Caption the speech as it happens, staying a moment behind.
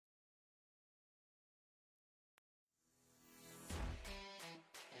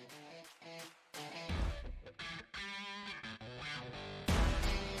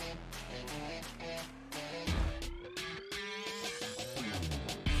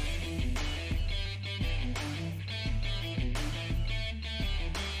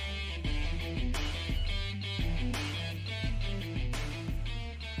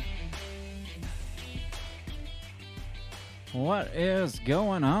What is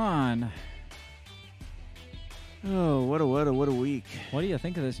going on? Oh, what a week! What do you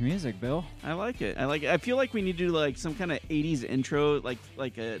think of this music, Bill? I like it. I feel like we need to do like some kind of '80s intro,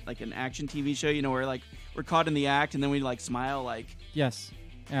 like an action TV show. You know, where like we're caught in the act and then we like smile, like Yes,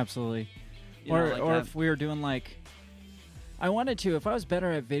 absolutely. you know, like Or that. if we were doing like, I wanted to. If I was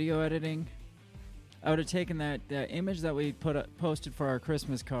better at video editing, I would have taken that image that we posted for our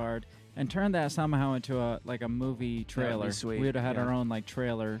Christmas card and turned that somehow into a movie trailer. sweet, We would have had yeah. our own like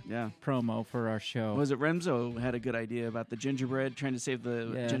trailer Yeah. promo for our show. Was it Remzo had a good idea about the gingerbread, trying to save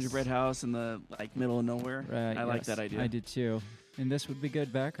the Yes. gingerbread house in the like middle of nowhere? Right, I like yes, that idea. I did too. And this would be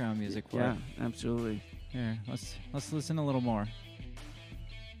good background music for Yeah, it. absolutely. Here, let's listen a little more.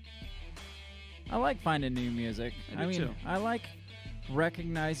 I like finding new music. I do mean, too. I like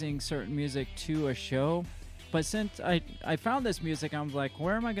recognizing certain music to a show. But since I found this music, I'm like,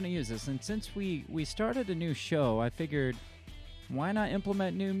 where am I going to use this? And since we started a new show, I figured, why not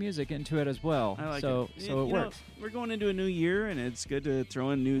implement new music into it as well? I like so it. So it You know, works. we're going into a new year, and it's good to throw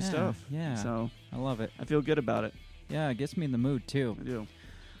in new stuff. Yeah. So I love it. I feel good about it. Yeah, it gets me in the mood too. I do.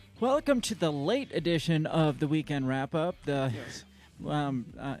 Welcome to the late edition of the Weekend Wrap Up. Yes.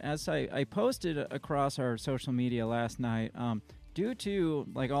 As I posted across our social media last night, due to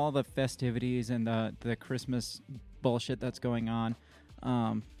like all the festivities and the Christmas bullshit that's going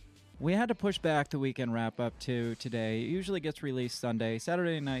on, we had to push back the Weekend Wrap Up to today. It usually gets released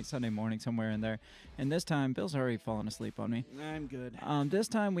Saturday night, Sunday morning, somewhere in there. And this time, Bill's already fallen asleep on me. I'm good. This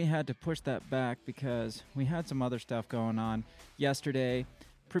time we had to push that back because we had some other stuff going on yesterday.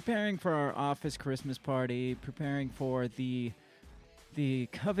 Preparing for our office Christmas party, preparing for the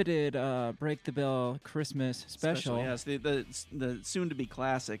coveted Break the Bell Christmas special. Yes, the soon-to-be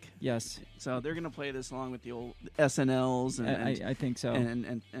classic. Yes, So they're going to play this along with the old SNLs and I think so.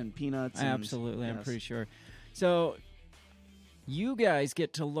 and Peanuts. And, Absolutely, I'm yes. pretty sure. So you guys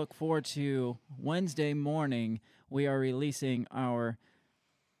get to look forward to Wednesday morning. We are releasing our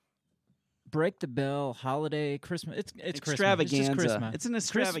Break the Bell holiday Christmas. It's Extravaganza. Christmas. It's just Christmas. It's an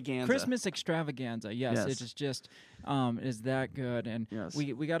extravaganza. Christmas extravaganza. Yes, Yes. it is just is that good. And Yes.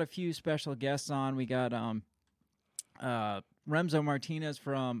 we got a few special guests on. We got Remzo Martinez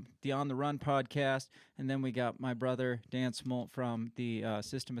from the On the Run podcast, and then we got my brother Dan Smolt from the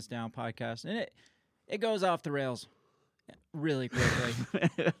System Is Down podcast. And it goes off the rails really quickly,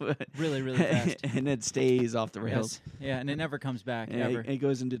 really fast. And it stays off the rails. Yes. Yeah, and it never comes back And ever. it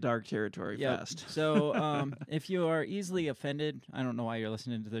goes into dark territory Yep. fast. So if you are easily offended, I don't know why you're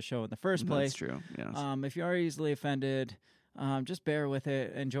listening to the show in the first place. That's true. Yes. If you are easily offended, just bear with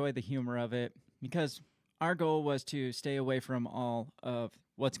it. Enjoy the humor of it, because our goal was to stay away from all of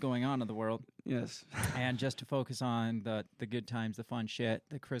what's going on in the world Yes. and just to focus on the good times, the fun shit,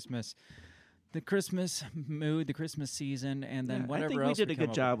 the Christmas mood, the Christmas season, and then Yeah, whatever I think else we did a come good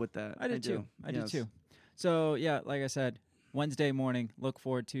up job with that. I did too. I did Yes. too. So yeah, like I said, Wednesday morning. Look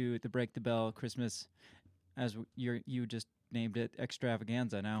forward to the Break the Bell Christmas, as you just named it,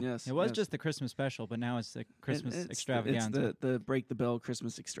 extravaganza. Now, Yes, it was yes. just the Christmas special, but now it's the Christmas It's extravaganza. the Break the Bell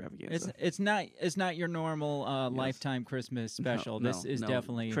Christmas extravaganza. It's not your normal lifetime Christmas special. No, This is no.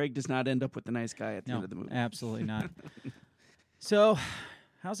 definitely Craig does not end up with the nice guy at the end of the movie. absolutely not. So,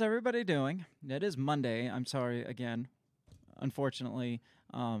 how's everybody doing? It is Monday. I'm sorry again. Unfortunately,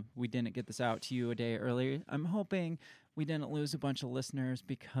 we didn't get this out to you a day earlier. I'm hoping we didn't lose a bunch of listeners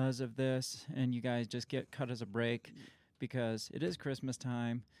because of this, and you guys just get cut as a break because it is Christmas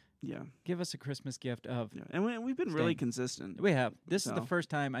time. Yeah. Give us a Christmas gift of. Yeah. And we've been really consistent. We have. This is the So- first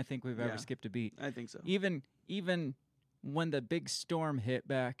time I think we've ever Yeah. skipped a beat. I think so. Even when the big storm hit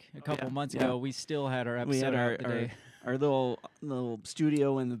back a couple yeah. months Yeah. ago, we still had our episode We had out today. our little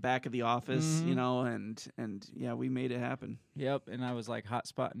studio in the back of the office, Mhm. you know, and yeah, we made it happen. Yep, and I was like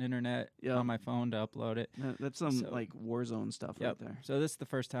hotspotting internet Yep. on my phone to upload it. That's some So- like war zone stuff Yep. right there. So this is the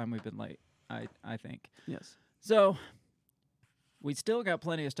first time we've been late, I think. Yes. So we still got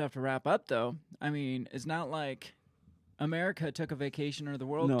plenty of stuff to wrap up, though. I mean, it's not like America took a vacation or the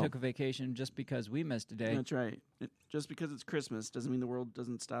world No. took a vacation just because we missed a day. That's right. Just because it's Christmas doesn't mean the world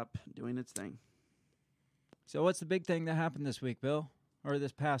doesn't stop doing its thing. So what's the big thing that happened this week, Bill? Or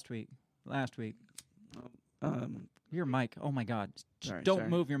this past week? Last week? Your mic. Oh, my God. Don't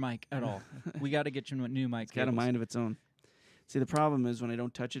move your mic at all. We got to get you a new mic. It's got a mind of its own. See, the problem is when I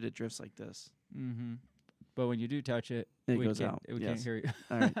don't touch it, it drifts like this. Mm-hmm. But when you do touch it, It we goes can't, out. We can't Yes. hear you.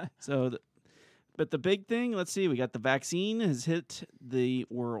 All right. So, but the big thing, let's see, we got the vaccine has hit the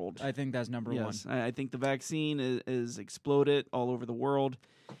world. I think that's number Yes, one. I think the vaccine is exploded all over the world,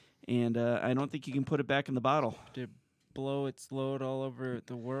 and I don't think you can put it back in the bottle. blow its load all over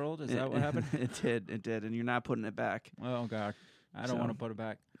the world? Is that what happened? It did, and you're not putting it back. Oh, God. I don't So. want to put it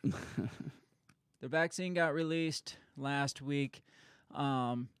back. The vaccine got released last week.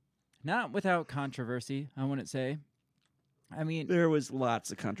 Not without controversy, I wouldn't say. I mean, There was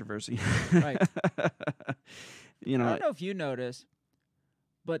lots of controversy. right. You I know, don't know if you noticed,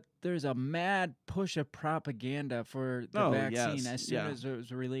 but there's a mad push of propaganda for the vaccine yes, as soon yeah. as it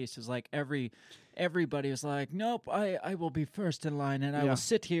was released. It's like everybody was like, nope, I will be first in line, and I Yeah. will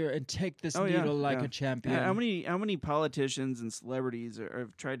sit here and take this needle like a champion. How many politicians and celebrities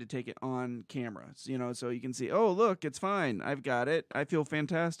have tried to take it on camera? You know, so you can see, oh, look, it's fine. I've got it. I feel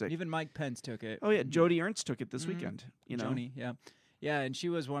fantastic. Even Mike Pence took it. Oh, yeah. Jody Ernst took it this weekend. You know, Joni, yeah. Yeah, and she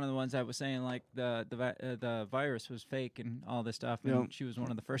was one of the ones that was saying like the virus was fake and all this stuff, and Yep. she was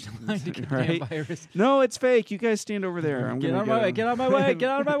one of the first in line to get the Right. damn virus. No, it's fake. You guys stand over there. I'm Get gonna out of my go. way! Get out of my way! Get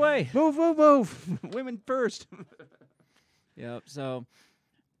out of my way! Move, move, move. Women first. Yep. So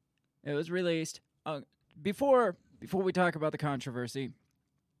it was released. Before we talk about the controversy,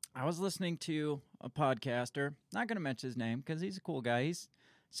 I was listening to a podcaster. Not going to mention his name because he's a cool guy. He's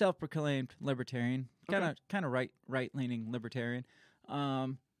self-proclaimed libertarian, kind of right-leaning libertarian.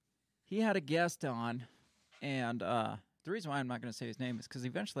 He had a guest on, and the reason why I'm not going to say his name is because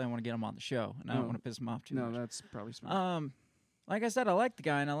eventually I want to get him on the show, and I don't want to piss him off too much. No, that's probably smart. Like I said, I like the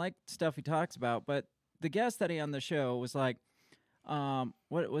guy and I like the stuff he talks about, but the guest that he had on the show was like,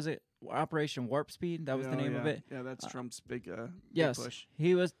 what was it? Operation Warp Speed? That was the name of it. Yeah, that's Trump's big Yes, push.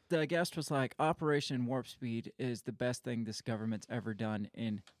 the guest was like, Operation Warp Speed is the best thing this government's ever done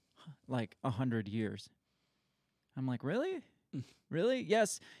in like 100 years. I'm like, really? Really?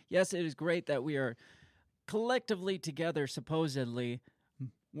 Yes, it is great that we are collectively together, supposedly,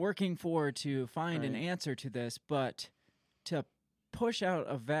 working forward to find an Right. answer to this, but to push out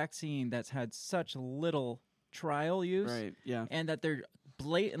a vaccine that's had such little trial use, Right, yeah. and that they're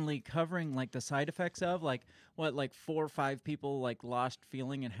blatantly covering like the side effects of like 4 or 5 people like lost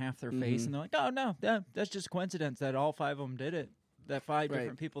feeling in half their face, and they're like, oh no, that's just coincidence that all 5 of them did it, that 5 Right.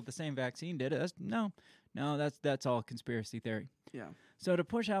 different people with the same vaccine did it. That's all conspiracy theory. Yeah. So to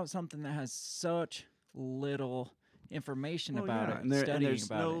push out something that has such little information about it, and studying there's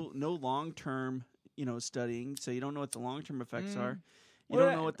about no long-term, studying, so you don't know what the long-term effects are. You Well,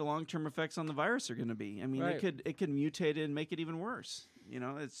 don't know what the long-term effects on the virus are going to be. I mean, Right. it could mutate it and make it even worse.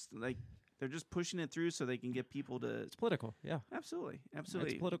 It's like they're just pushing it through so they can get people to. it's political. Yeah. Absolutely. It's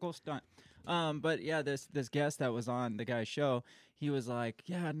a political stunt. But yeah, this guest that was on the guy's show, he was like,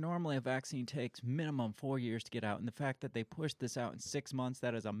 yeah, normally a vaccine takes minimum 4 years to get out. And the fact that they pushed this out in 6 months,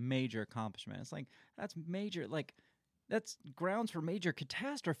 that is a major accomplishment. It's like, that's major, like, that's grounds for major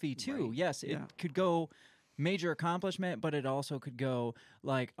catastrophe too. Right. Yes, it Yeah. could go major accomplishment, but it also could go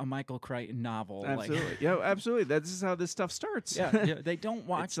like a Michael Crichton novel. Absolutely. Yeah, absolutely. This is how this stuff starts. Yeah, they don't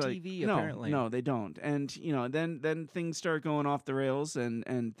watch It's like, TV no, apparently. No, they don't. And then things start going off the rails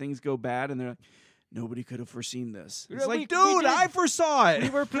and things go bad and they're like, nobody could have foreseen this. It's Yeah, like, we dude, did. I foresaw it. We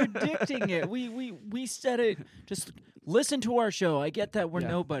were predicting it. We said it. Just listen to our show. I get that we're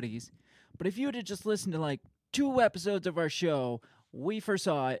Yeah. nobodies, but if you would have just listened to like 2 episodes of our show, we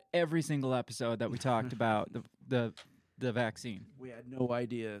foresaw every single episode that we talked about the vaccine. We had no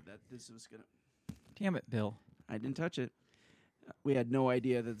idea that this was gonna. Damn it, Bill. I didn't touch it. We had no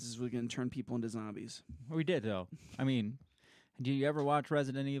idea that this was gonna turn people into zombies. We did though. I mean, do you ever watch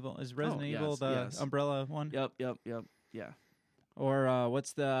Resident Evil? Is Resident Evil yes, the yes. Umbrella one? Yep. Yeah. Or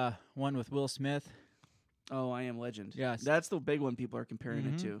what's the one with Will Smith? Oh, I Am Legend. Yes. That's the big one people are comparing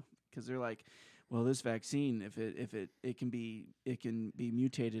it Mhm. to because they're like, well, this vaccine, if it can be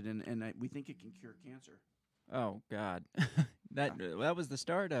mutated and we think it can cure cancer. Oh God, that was the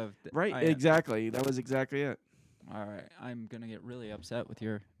start of Right. Exactly. That was exactly it. All right, I'm gonna get really upset with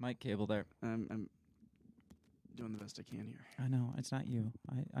your mic cable there. I'm doing the best I can here. I know it's not you.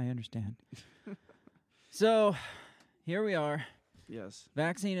 I understand. So, here we are. Yes.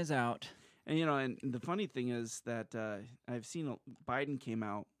 Vaccine is out. And and the funny thing is that I've seen Biden came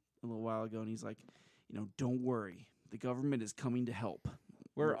out a little while ago and he's like, don't worry, the government is coming to help.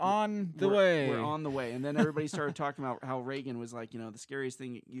 We're on the way. We're on the way. And then everybody started talking about how Reagan was like, the scariest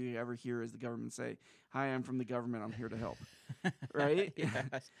thing you ever hear is the government say, "Hi, I'm from the government. I'm here to help." Right?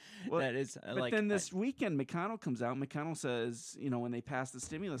 Yes. Well, That is But like then this weekend, McConnell comes out. McConnell says, when they pass the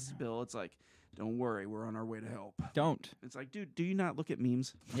stimulus bill, it's like, don't worry, we're on our way to help. don't. It's like, dude, do you not look at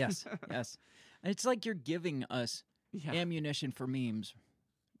memes? Yes, yes. And it's like you're giving us Yeah. ammunition for memes,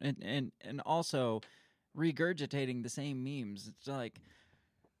 and also regurgitating the same memes. It's like,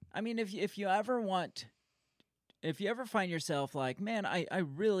 I mean, if you ever want if you ever find yourself like, man, I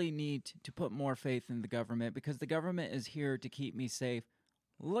really need to put more faith in the government because the government is here to keep me safe,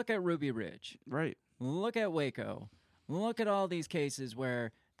 look at Ruby Ridge. Right. Look at Waco. Look at all these cases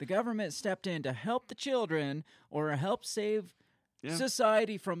where the government stepped in to help the children or help save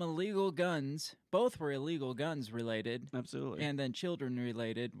society from illegal guns. Both were illegal guns related. Absolutely. And then children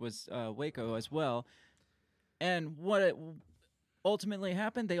related was Waco as well. And what it ultimately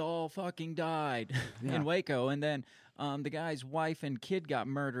happened, they all fucking died in Waco. And then the guy's wife and kid got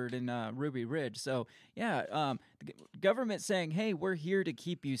murdered in Ruby Ridge. So, the government saying, hey, we're here to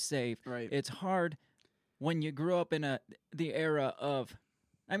keep you safe. Right. It's hard when you grew up in the era of,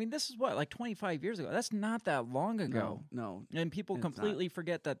 I mean, this is what, like 25 years ago? That's not that long ago. No. And people completely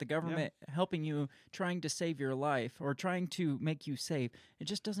forget that the government helping you, trying to save your life or trying to make you safe, it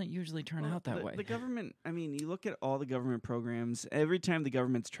just doesn't usually turn out that way. The government, I mean, you look at all the government programs, every time the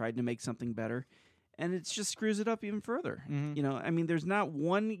government's tried to make something better, and it just screws it up even further. Mm-hmm. You know, I mean, there's not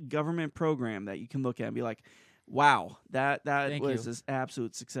one government program that you can look at and be like, wow, that was an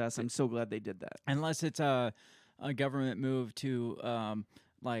absolute success. I'm so glad they did that. Unless it's a government move to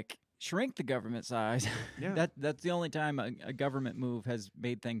like shrink the government size. Yeah. That's the only time a government move has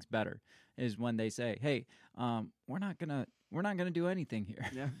made things better is when they say, "Hey, we're not gonna do anything here."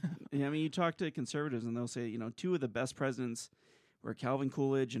 Yeah. I mean, you talk to conservatives and they'll say, you know, two of the best presidents were Calvin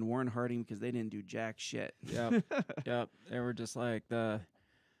Coolidge and Warren Harding because they didn't do jack shit. Yep. They were just like the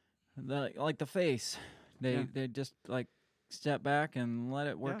face. They just like step back and let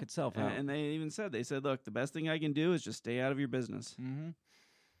it work itself out. And they even said, look, the best thing I can do is just stay out of your business. Mm-hmm.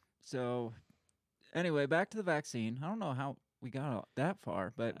 So, anyway, back to the vaccine. I don't know how we got that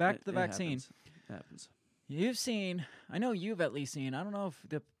far, but back to the vaccine. It happens. You've seen, I know you've at least seen, I don't know if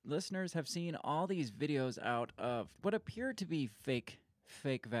the listeners have seen all these videos out of what appear to be fake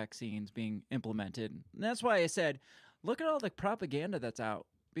vaccines being implemented. And that's why I said, look at all the propaganda that's out,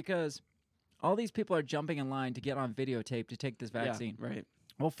 because all these people are jumping in line to get on videotape to take this vaccine. Yeah, right.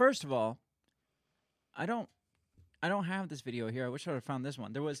 Well, first of all, I don't have this video here. I wish I would have found this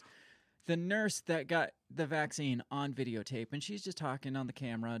one. There was the nurse that got the vaccine on videotape, and she's just talking on the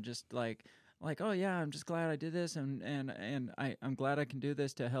camera, just like, oh yeah, I'm just glad I did this, and I'm glad I can do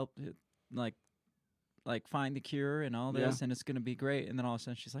this to help, like find the cure and all this, and it's gonna be great. And then all of a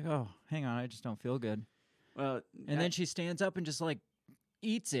sudden she's like, oh, hang on, I just don't feel good. Well, and then she stands up and just like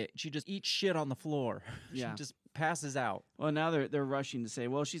eats it. She just eats shit on the floor. She just passes out. Well, now they're rushing to say,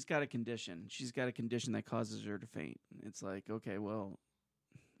 well, she's got a condition. She's got a condition that causes her to faint. It's like, okay, well,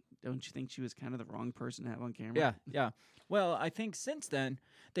 don't you think she was kind of the wrong person to have on camera? Yeah. Well, I think since then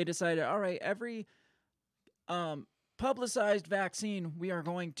they decided, all right, every publicized vaccine we are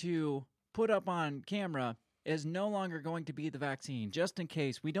going to put up on camera is no longer going to be the vaccine, just in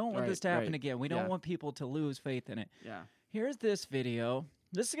case. We don't want this to happen again. We don't want people to lose faith in it. Yeah. Here's this video.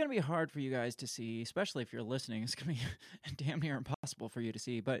 This is going to be hard for you guys to see, especially if you're listening. It's going to be damn near impossible for you to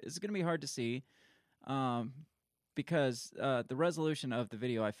see, but it's going to be hard to see because the resolution of the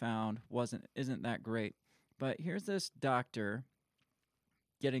video I found isn't that great. But here's this doctor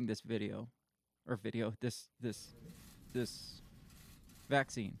getting this this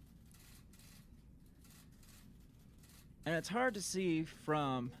vaccine. And it's hard to see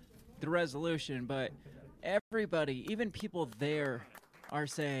from the resolution, but everybody, even people there, are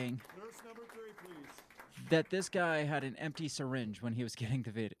saying that this guy had an empty syringe when he was getting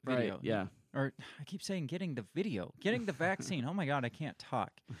the video. Right, yeah. Or I keep saying getting the vaccine. Oh my God, I can't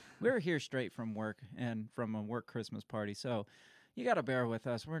talk. We're here straight from work and from a work Christmas party, so you got to bear with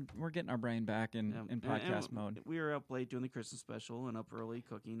us. We're getting our brain back in podcast mode. We were up late doing the Christmas special and up early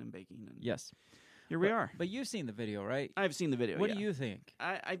cooking and baking. And yes. Here we are. But you've seen the video, right? I've seen the video. What do you think?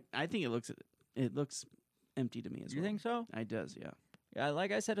 I think it looks empty to me as well. You think so? It does, yeah. Yeah,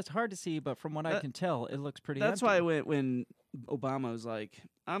 like I said, it's hard to see, but from what I can tell, it looks pretty That's empty. why when Obama was like,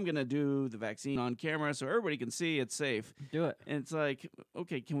 I'm going to do the vaccine on camera so everybody can see it's safe. Do it. And it's like,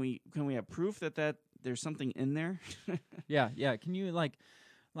 okay, can we have proof that there's something in there? Yeah. Can you like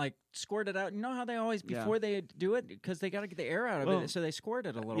squirt it out? You know how they always, before they do it, because they got to get the air out of it, so they squirt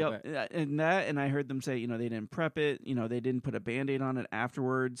it a little bit. And I heard them say, they didn't prep it, they didn't put a Band-Aid on it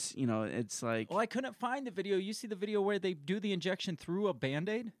afterwards. It's like... Well, I couldn't find the video. You see the video where they do the injection through a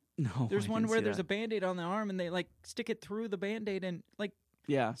Band-Aid? No, there's one where there's a Band-Aid on the arm, and they stick it through the Band-Aid, and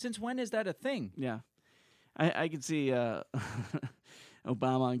since when is that a thing? Yeah. I could see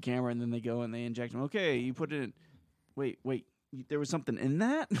Obama on camera, and then they go and they inject him. Okay, you put it in... Wait. There was something in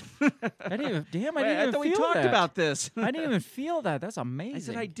that? I didn't even feel that. We talked about this. I didn't even feel that. That's amazing. I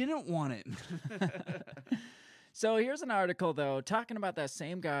said I didn't want it. So here's an article, though, talking about that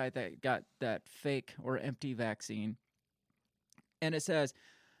same guy that got that fake or empty vaccine. And it says,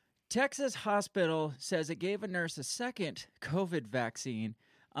 Texas hospital says it gave a nurse a second COVID vaccine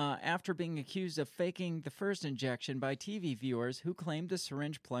after being accused of faking the first injection by TV viewers who claimed the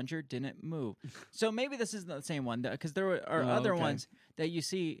syringe plunger didn't move. So maybe this isn't the same one, because there are other ones that you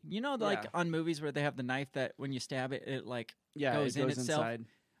see, like on movies where they have the knife that when you stab it, it goes in itself. Inside.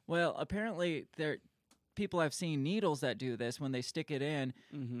 Well, apparently people have seen needles that do this when they stick it in,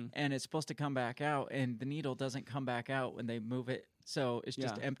 and it's supposed to come back out, and the needle doesn't come back out when they move it, so it's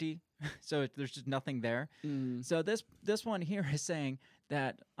just empty. So there's just nothing there. So this one here is saying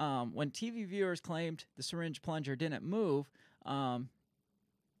that when TV viewers claimed the syringe plunger didn't move,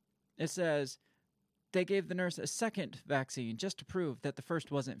 it says they gave the nurse a second vaccine just to prove that the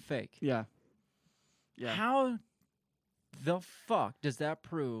first wasn't fake. Yeah. How the fuck does that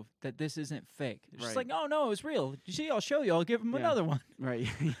prove that this isn't fake? It's just like, oh, no, it was real. You see, I'll show you. I'll give him another one. Right.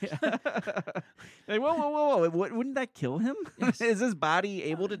 Like, whoa. Wouldn't that kill him? Is his body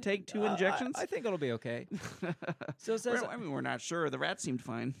able to take 2 injections? I think it'll be okay. So it says, we're not sure. The rat seemed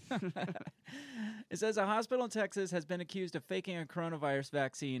fine. It says a hospital in Texas has been accused of faking a coronavirus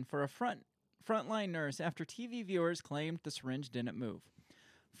vaccine for a frontline nurse after TV viewers claimed the syringe didn't move.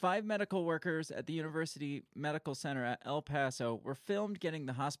 5 medical workers at the University Medical Center at El Paso were filmed getting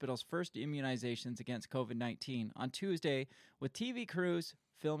the hospital's first immunizations against COVID-19 on Tuesday, with TV crews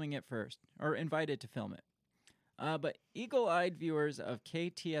filming it first, or invited to film it. But eagle-eyed viewers of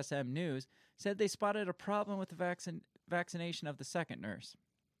KTSM News said they spotted a problem with the vaccination of the second nurse.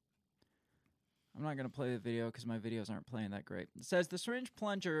 I'm not going to play the video because my videos aren't playing that great. It says the syringe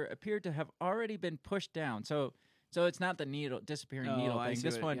plunger appeared to have already been pushed down, so it's not the disappearing needle thing.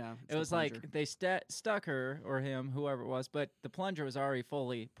 This one, it was like they stuck her or him, whoever it was, but the plunger was already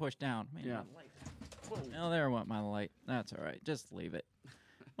fully pushed down. Man, oh, there went my light. That's all right. Just leave it.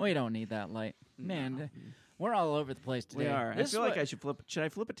 We don't need that light. Man, we're all over the place today. We are. I feel like I should flip. Should I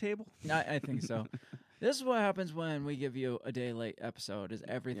flip a table? I think so. This is what happens when we give you a day late episode, is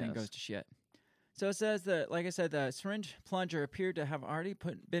everything goes to shit. So it says that, like I said, the syringe plunger appeared to have already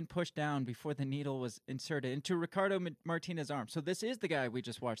been pushed down before the needle was inserted into Ricardo Martinez's arm. So this is the guy we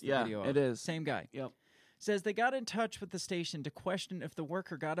just watched the video of. It is. Same guy. Yep. Says they got in touch with the station to question if the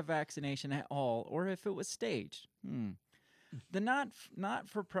worker got a vaccination at all or if it was staged. The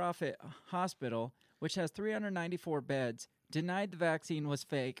not-for-profit hospital, which has 394 beds, denied the vaccine was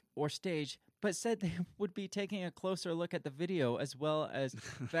fake or staged, but said they would be taking a closer look at the video as well as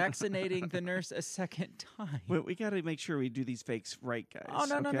vaccinating the nurse a second time. We got to make sure we do these fakes right, guys. Oh,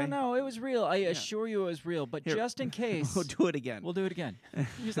 no. It was real. I assure you it was real. But here, just in case. We'll do it again. We'll do it again.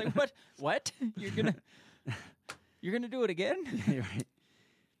 He's like, what? You're going to do it again? You're right.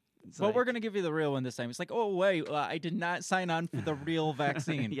 Well, we're going to give you the real one this time. It's like, oh, wait, I did not sign on for the real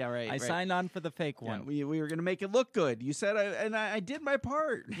vaccine. I signed on for the fake one. We were going to make it look good. You said, I did my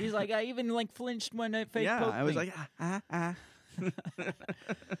part. He's like, I even flinched when I fake poked me. I was like,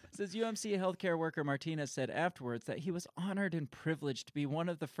 Says UMC healthcare worker Martinez said afterwards that he was honored and privileged to be one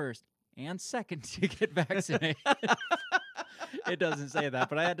of the first and second to get vaccinated. It doesn't say that,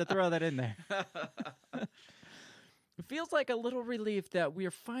 but I had to throw that in there. It feels like a little relief that we're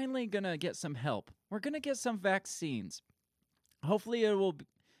finally going to get some help. We're going to get some vaccines. Hopefully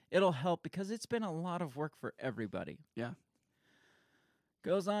it'll help because it's been a lot of work for everybody. Yeah.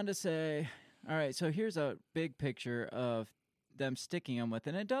 Goes on to say, all right, so here's a big picture of them sticking them with,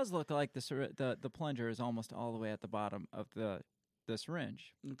 and it does look like the plunger is almost all the way at the bottom of the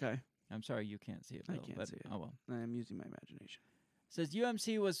syringe. Okay. I'm sorry you can't see it, Bill. I can't see it. Oh, well. I'm using my imagination. It says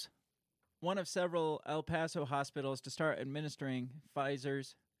UMC was one of several El Paso hospitals to start administering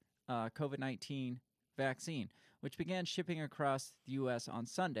Pfizer's COVID-19 vaccine, which began shipping across the U.S. on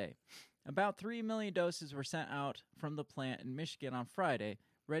Sunday. About 3 million doses were sent out from the plant in Michigan on Friday,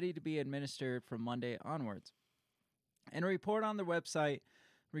 ready to be administered from Monday onwards. In a report on their website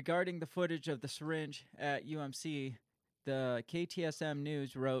regarding the footage of the syringe at UMC, the KTSM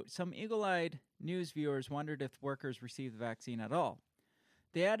News wrote, some eagle-eyed news viewers wondered if workers received the vaccine at all.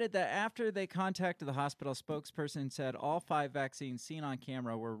 They added that after they contacted the hospital, spokesperson said all 5 vaccines seen on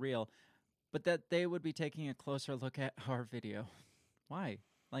camera were real, but that they would be taking a closer look at our video. Why?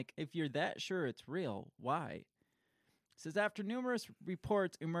 Like, if you're that sure it's real, why? It says after numerous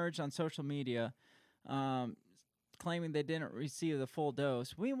reports emerged on social media claiming they didn't receive the full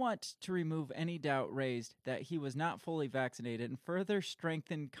dose, we want to remove any doubt raised that he was not fully vaccinated and further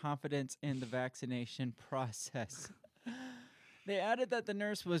strengthen confidence in the vaccination process. They added that the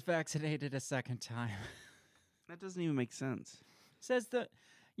nurse was vaccinated a second time. That doesn't even make sense. Says the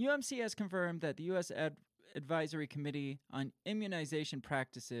UMC has confirmed that the U.S. Advisory Committee on Immunization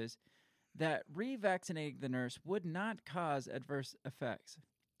Practices that revaccinating the nurse would not cause adverse effects.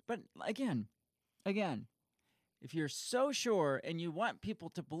 But again, if you're so sure and you want people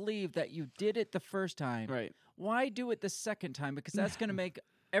to believe that you did it the first time, Right. why do it the second time? Because that's going to make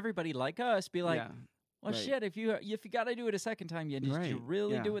everybody like us be like, Yeah. well, Right. shit, if you got to do it a second time, did you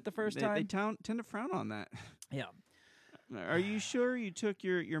really Yeah. do it the first They time? tend to frown on that. Yeah. Are you sure you took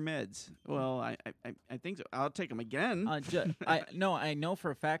your meds? Well, I think so. I'll take them again. I know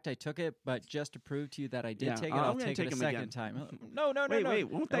for a fact I took it, but just to prove to you that I did Yeah, take it, I'm I'll gonna take take it a 'em second again. time. No, Wait,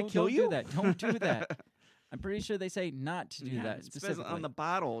 won't that kill don't you? do that. Don't do that. I'm pretty sure they say not to do that It says specifically. on the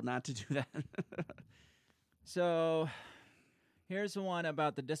bottle not to do that. So here's the one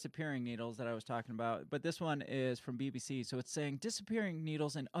about the disappearing needles that I was talking about, but this one is from BBC. So it's saying disappearing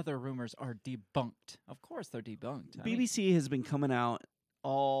needles and other rumors are debunked. Of course they're debunked. I mean, BBC has been coming out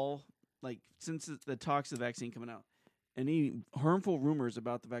since the talks of the vaccine coming out. Any harmful rumors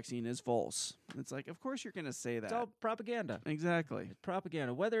about the vaccine is false. It's like, of course you're going to say that. it's all propaganda. Exactly. It's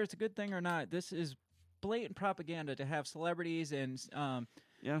propaganda. Whether it's a good thing or not, this is blatant propaganda to have celebrities and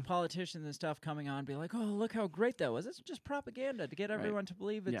Yeah. politicians and stuff coming on and be like, oh, look how great that was. It's just propaganda to get everyone to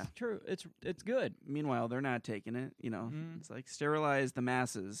believe it's Yeah. true. It's good. Meanwhile, they're not taking it. Mhm. It's like sterilize the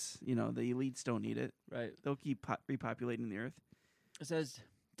masses. The elites don't need it. Right. They'll keep repopulating the earth. It says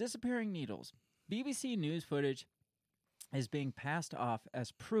disappearing needles. BBC News footage is being passed off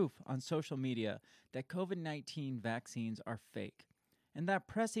as proof on social media that COVID-19 vaccines are fake, and that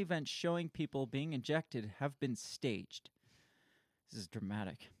press events showing people being injected have been staged. This is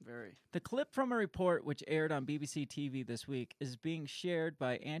dramatic. Very. The clip from a report which aired on BBC TV this week is being shared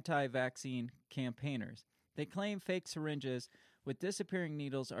by anti-vaccine campaigners. They claim fake syringes with disappearing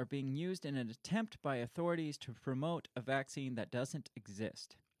needles are being used in an attempt by authorities to promote a vaccine that doesn't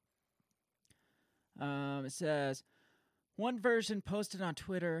exist. It says, one version posted on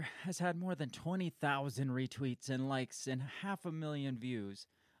Twitter has had more than 20,000 retweets and likes and 500,000 views.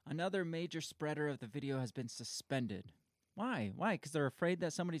 Another major spreader of the video has been suspended. Why? Because they're afraid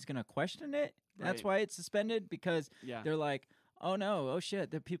that somebody's going to question it? That's Right. why it's suspended? Because Yeah. they're like, oh no, oh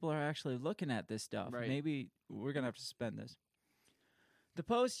shit, the people are actually looking at this stuff. Right. Maybe we're going to have to suspend this. The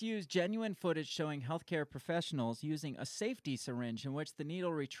post used genuine footage showing healthcare professionals using a safety syringe in which the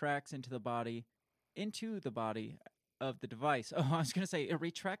needle retracts into the body of the device. Oh, I was going to say, it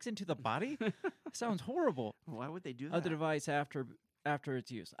retracts into the body? Sounds horrible. Why would they do that? Of the device after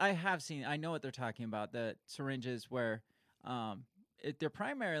its use. I know what they're talking about, the syringes where they're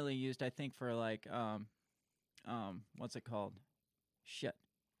primarily used, I think, for like, what's it called? Shit.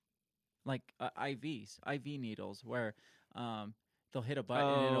 Like IV needles where they'll hit a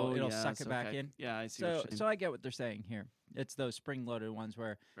button and it'll suck it back in. Yeah, I see what you're saying. So I get what they're saying here. It's those spring-loaded ones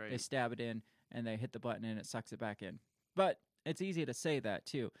where Right. they stab it in and they hit the button and it sucks it back in. But it's easy to say that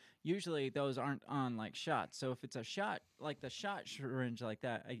too. Usually those aren't on like shots. So if it's a shot, like the shot syringe like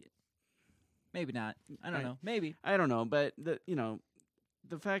that, maybe not. I don't know. Maybe. I don't know, but the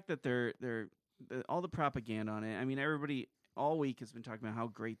fact that they're all the propaganda on it. I mean, everybody all week has been talking about how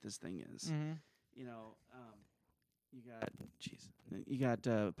great this thing is. Mm-hmm. You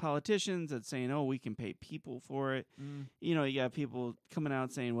got politicians that's saying, "Oh, we can pay people for it." Mm. You got people coming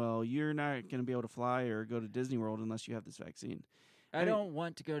out saying, "Well, you're not going to be able to fly or go to Disney World unless you have this vaccine." I mean- don't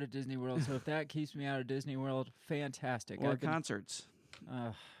want to go to Disney World, so if that keeps me out of Disney World, fantastic. Or I've been- concerts.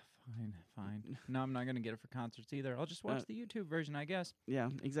 Fine. No, I'm not going to get it for concerts either. I'll just watch the YouTube version, I guess. Yeah,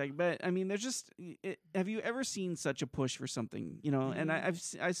 exactly. But I mean, there's just. Have you ever seen such a push for something? And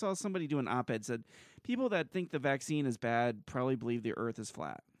I saw somebody do an op-ed said, people that think the vaccine is bad probably believe the Earth is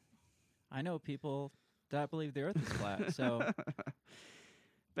flat. I know people that believe the Earth is flat, so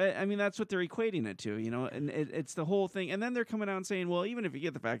But I mean, that's what they're equating it to, and it's the whole thing. And then they're coming out and saying, well, even if you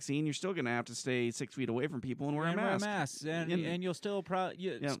get the vaccine, you're still going to have to stay 6 feet away from people and wear a mask. and you'll still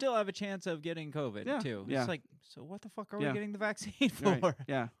still have a chance of getting COVID too. Yeah. It's like, so what the fuck are Yeah. we getting the vaccine for? Right,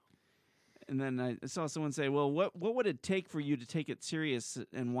 yeah. And then I saw someone say, well, what would it take for you to take it serious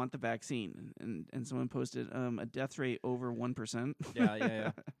and want the vaccine? And someone posted a death rate over 1%.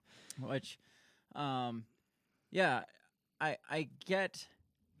 Yeah. Which, I get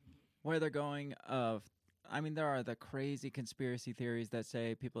where they're going there are the crazy conspiracy theories that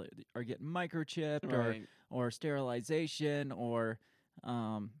say people are getting microchipped Right. or sterilization or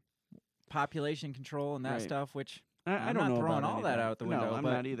population control and that Right. stuff, which I I'm don't not know throwing about all any that of out the window. No, I'm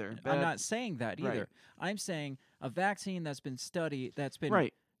but not either. I'm not saying that either. Right. I'm saying a vaccine that's been studied, that's been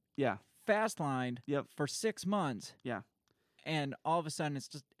Right. Yeah. fast-lined Yep. for 6 months Yeah. and all of a sudden it's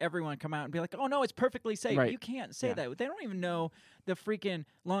just everyone come out and be like, oh no, it's perfectly safe. Right. You can't say Yeah. that. They don't even know the freaking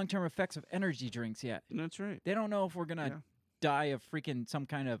long-term effects of energy drinks yet. That's right. They don't know if we're gonna Yeah. die of freaking some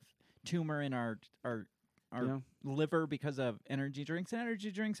kind of tumor in our Yeah. liver because of energy drinks. And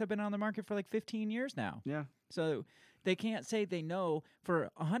energy drinks have been on the market for like 15 years now. Yeah. So they can't say they know for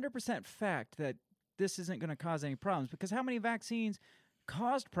 100% fact that this isn't going to cause any problems, because how many vaccines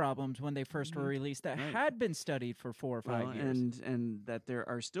caused problems when they first were released that Right. had been studied for 4 or 5 years? And that there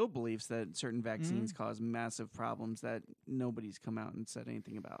are still beliefs that certain vaccines cause massive problems that nobody's come out and said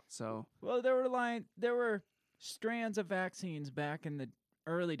anything about. So Well, there were strands of vaccines back in the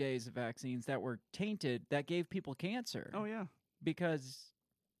early days of vaccines that were tainted that gave people cancer oh yeah, because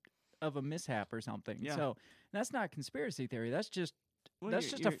of a mishap or something. Yeah. So that's not conspiracy theory. That's just well, that's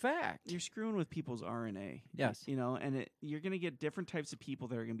just a fact. You're screwing with people's RNA. Yes. You know, and you're going to get different types of people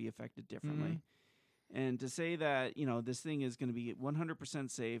that are going to be affected differently. Mm-hmm. And to say that, you know, this thing is going to be 100%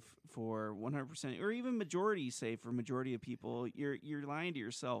 safe for 100% or even majority safe for majority of people, you're lying to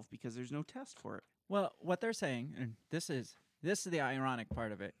yourself because there's no test for it. Well, what they're saying, and this is the ironic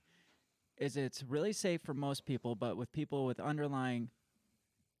part of it, is it's really safe for most people, but with people with underlying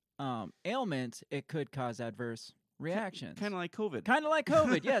ailments, it could cause adverse reactions. Kind of like COVID. Kind of like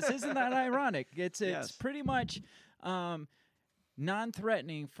COVID. Yes, isn't that ironic? It's Yes. pretty much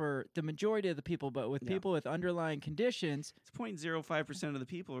non-threatening for the majority of the people, but with Yeah. people with underlying conditions, It's 0.05% of the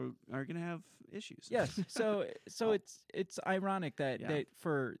people are going to have issues. yes. So it's ironic that Yeah. that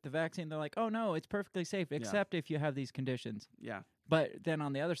for the vaccine they're like, oh no, it's perfectly safe, except if you have these conditions. Yeah. But then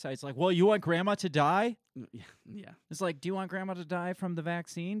on the other side, it's like, well, you want grandma to die? Yeah. Yeah. It's like, do you want grandma to die from the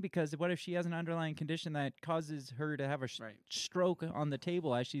vaccine? Because what if she has an underlying condition that causes her to have a Right. stroke on the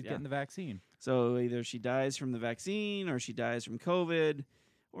table as she's Yeah. getting the vaccine? So either she dies from the vaccine or she dies from COVID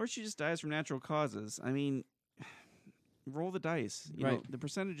or she just dies from natural causes. I mean, roll the dice. You know, Right. the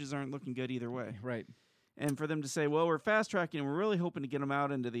percentages aren't looking good either way. Right. And for them to say, well, we're fast tracking and we're really hoping to get them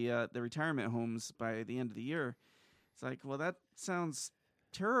out into the retirement homes by the end of the year. It's like, well, that sounds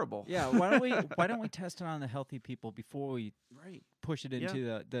terrible. Yeah. Why don't we test it on the healthy people before we Right. push it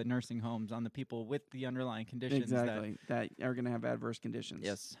into the nursing homes on the people with the underlying conditions? Exactly. That are going to have adverse conditions.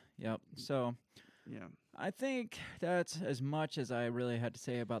 Yes. Yep. So Yeah. I think that's as much as I really had to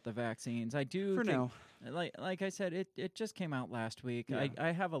say about the vaccines. I do For think, now. like I said, it just came out last week. Yeah.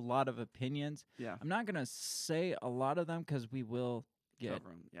 I have a lot of opinions. Yeah. I'm not gonna say a lot of them because we will get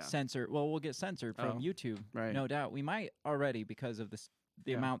Cover 'em. Yeah. censored. Well, we'll get censored from Oh, YouTube, right. no doubt. We might already because of the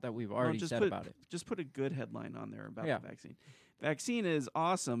Yeah. amount that we've Well, already just said put, about it. Just put a good headline on there about Yeah. the vaccine. Vaccine is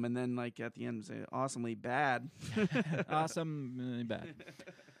awesome, and then like at the end say awesomely bad. Awesome, bad.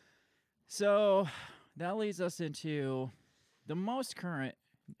 So that leads us into the most current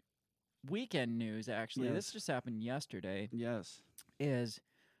weekend news. Actually, Yes. this just happened yesterday. Yes. Is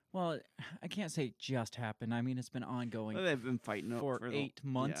well, I can't say it just happened. I mean, it's been ongoing. Well, they've been fighting for the- 8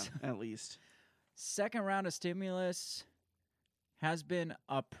 months. yeah, at least. Second round of stimulus has been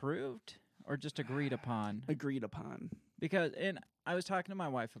approved or just agreed upon. Agreed upon. Because, and I was talking to my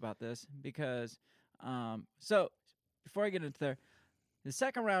wife about this because, so before I get into there, the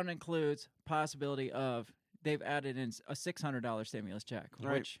second round includes possibility of they've added in a $600 stimulus check,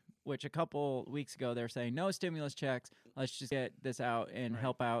 Right. which a couple weeks ago they're saying no stimulus checks. Let's just get this out and Right.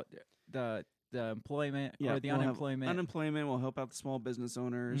 help out the employment Yeah, or the we'll have unemployment. Unemployment will help out the small business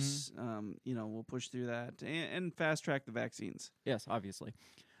owners. Mm-hmm. You know, we'll push through that and fast track the vaccines. Yes, obviously.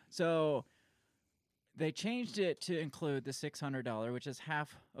 So they changed it to include the $600, which is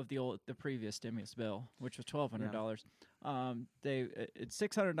half of the previous stimulus bill, which was $1,200. It's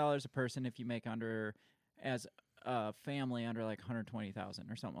 $600 a person if you make under as a family under like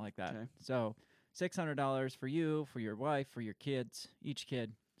 120,000 or something like that. Okay. So $600 for you, for your wife, for your kids, each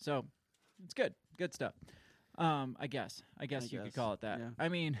kid. So it's good stuff. I guess you could guess, call it that. yeah. I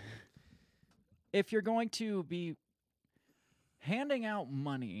mean, if you're going to be handing out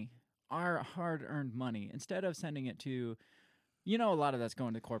money, our hard-earned money, instead of sending it to, a lot of that's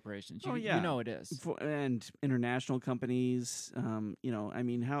going to corporations. Oh, You yeah. know it is. And international companies, I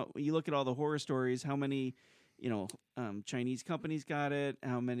mean, how you look at all the horror stories, how many, Chinese companies got it,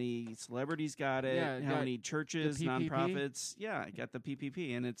 how many celebrities got it, Yeah, how got many churches, the PPP. nonprofits, got the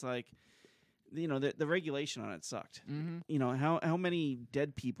PPP, and it's like, the regulation on it sucked. Mm-hmm. How many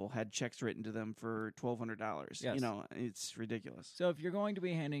dead people had checks written to them for $1,200? Yes. It's ridiculous. So if you're going to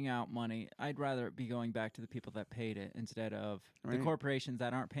be handing out money, I'd rather it be going back to the people that paid it instead of the Right. corporations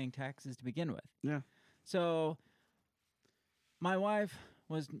that aren't paying taxes to begin with. Yeah. So my wife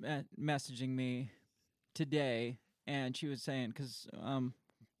was messaging me today, and she was saying, because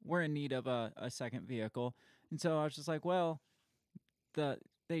we're in need of a second vehicle. And so I was just like, well,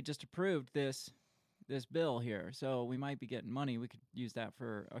 they just approved this bill here, so we might be getting money. We could use that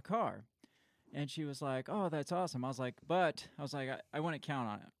for a car. And she was like, oh, that's awesome. I was like, I wouldn't count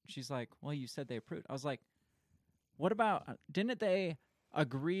on it. She's like, well, you said they approved. I was like, what about, didn't they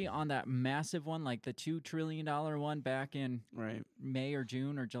agree on that massive one, like the $2 trillion one back in May or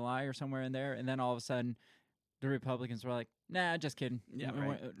June or July or somewhere in there? And then all of a sudden, the Republicans were like, nah, just kidding. Yeah,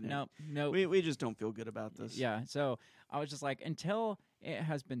 No. We just don't feel good about this. Yeah, so I was just like, until it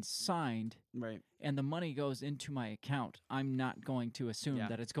has been signed and the money goes into my account, I'm not going to assume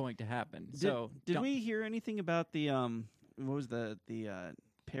that it's going to happen. Did we hear anything about the what was the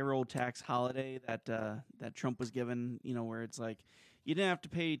payroll tax holiday that Trump was given, where it's like you didn't have to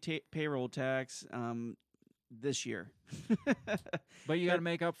pay payroll tax this year. But you got to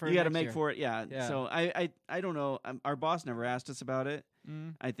make up for it. You got to make year. for it, yeah. So I don't know. Our boss never asked us about it.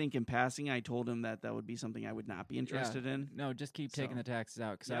 I think in passing, I told him that would be something I would not be interested in. No, just keep taking the taxes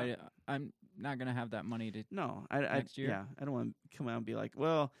out because I'm not going to have that money to next year. Yeah, I don't want to come out and be like,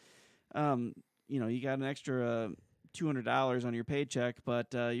 well, you got an extra $200 on your paycheck, but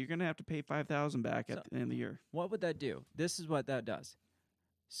you're going to have to pay $5,000 back at the end of the year. What would that do? This is what that does.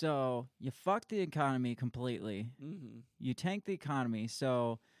 So you fuck the economy completely. Mm-hmm. You tank the economy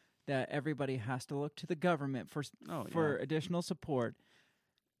so that everybody has to look to the government for additional support.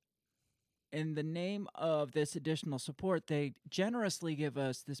 In the name of this additional support, they generously give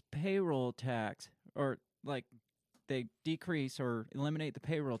us this payroll tax, or like they decrease or eliminate the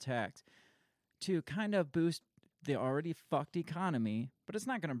payroll tax to kind of boost the already fucked economy, but it's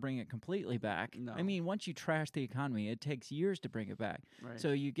not going to bring it completely back. No. I mean, once you trash the economy, it takes years to bring it back. Right. So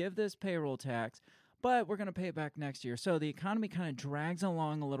you give this payroll tax, but we're going to pay it back next year. So the economy kind of drags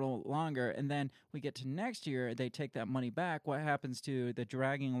along a little longer, and then we get to next year, they take that money back. What happens to the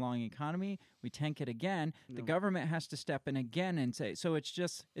dragging along economy? We tank it again. No. The government has to step in again and say, so it's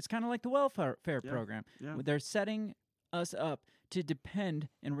kind of like the welfare program. Yeah. They're setting us up to depend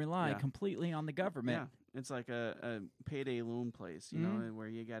and rely completely on the government. Yeah. It's like a payday loan place, you know, where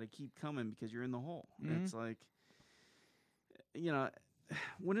you got to keep coming because you're in the hole. It's like,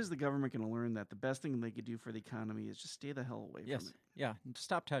 when is the government going to learn that the best thing they could do for the economy is just stay the hell away from it? Yeah,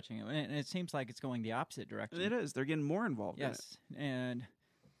 stop touching it. And it seems like it's going the opposite direction. It is. They're getting more involved in it. And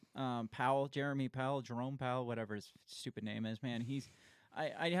Jerome Powell, whatever his stupid name is, man,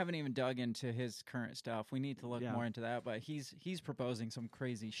 I haven't even dug into his current stuff. We need to look more into that, but he's proposing some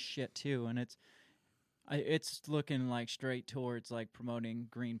crazy shit too, and it's looking like straight towards like promoting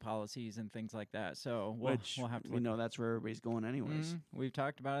green policies and things like that. So we'll have to. We know that's where everybody's going, anyways. We've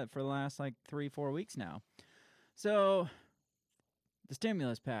talked about it for the last like 3-4 weeks now. So the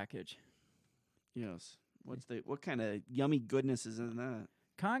stimulus package. Yes. What kind of yummy goodness is in that?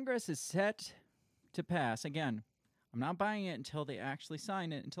 Congress is set to pass again. I'm not buying it until they actually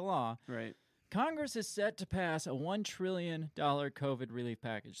sign it into law. Right. Congress is set to pass a $1 trillion COVID relief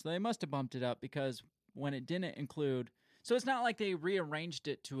package. So they must have bumped it up because when it didn't include... So it's not like they rearranged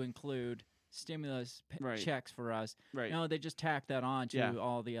it to include stimulus checks for us. Right. No, they just tacked that on to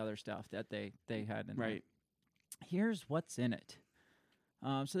all the other stuff that they had in there. Here's what's in it.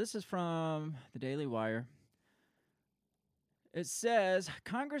 So this is from the Daily Wire. It says,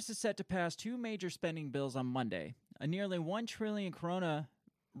 Congress is set to pass 2 major spending bills on Monday, a nearly $1 trillion corona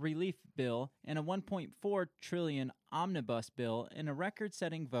relief bill and a $1.4 trillion omnibus bill in a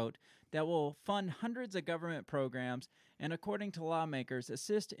record-setting vote that will fund hundreds of government programs and, according to lawmakers,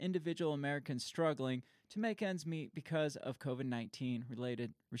 assist individual Americans struggling to make ends meet because of COVID-19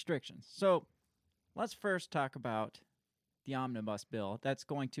 related restrictions. So let's first talk about the omnibus bill that's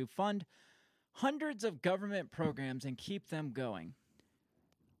going to fund hundreds of government programs and keep them going.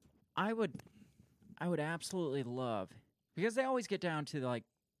 I would absolutely love, because they always get down to like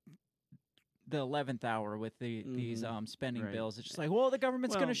the 11th hour with these spending bills. It's just like, well, the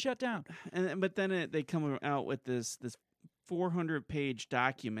government's going to shut down. But then they come out with this 400-page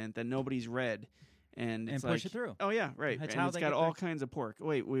document that nobody's read. And it's push it through. Oh, yeah, right. That's and how it's got all kinds of pork.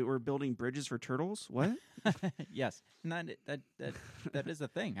 Wait, we're building bridges for turtles? What? Yes. That is a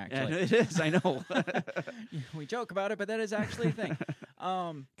thing, actually. Yeah, it is, I know. We joke about it, but that is actually a thing.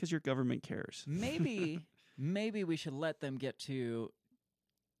 Because your government cares. Maybe we should let them get to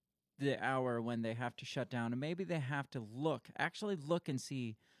the hour when they have to shut down, and maybe they have to actually look and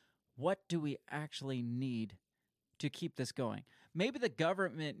see, what do we actually need to keep this going? Maybe the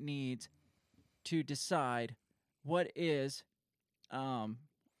government needs to decide what is,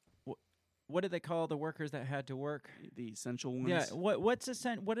 what do they call the workers that had to work? The essential ones? Yeah, what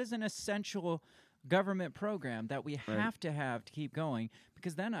is an essential government program that we have to keep going,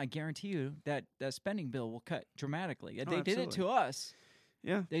 because then I guarantee you that the spending bill will cut dramatically. They did it to us.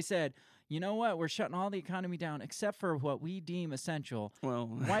 Yeah. They said, you know what? We're shutting all the economy down except for what we deem essential. Well,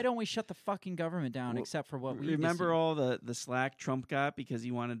 why don't we shut the fucking government down except for what we remember all the slack Trump got because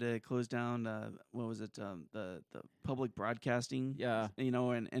he wanted to close down what was it the public broadcasting, and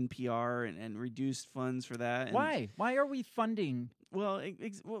NPR and reduce funds for that. And why are we funding? Well,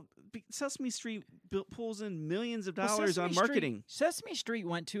 Sesame Street pulls in millions of dollars on marketing. Sesame Street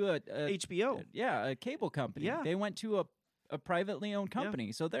went to a HBO, a cable company. Yeah, they went to a privately owned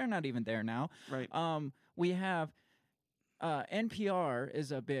company, so they're not even there now. Right. We have NPR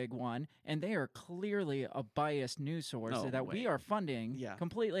is a big one, and they are clearly a biased news source we are funding,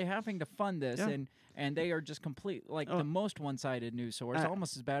 completely having to fund this, and they are just the most one-sided news source,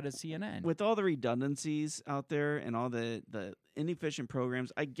 almost as bad as CNN. With all the redundancies out there and all the inefficient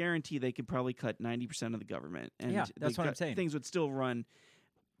programs, I guarantee they could probably cut 90% of the government. And that's what I'm saying. Things would still run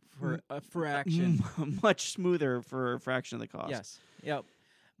for a fraction, much smoother for a fraction of the cost. Yes. Yep.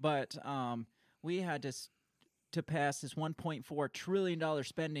 But we had to pass this $1.4 trillion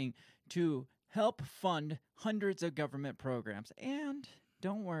spending to help fund hundreds of government programs. And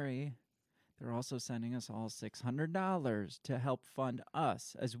don't worry, they're also sending us all $600 to help fund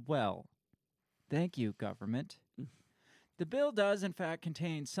us as well. Thank you, government. The bill does, in fact,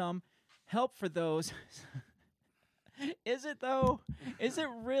 contain some help for those. Is it, though? Is it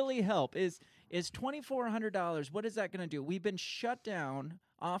really help? Is $2,400, what is that going to do? We've been shut down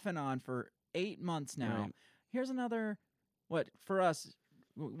off and on for 8 months now. Right. Here's another, for us,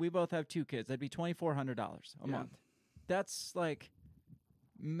 we both have 2 kids. That'd be $2,400 a month. That's like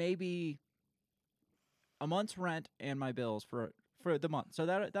maybe a month's rent and my bills for the month. So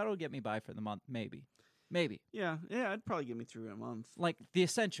that'll get me by for the month, maybe. Yeah, it'd probably get me through in a month. Like the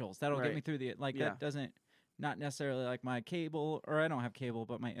essentials, that'll get Right. me through that doesn't, not necessarily like my cable, or I don't have cable,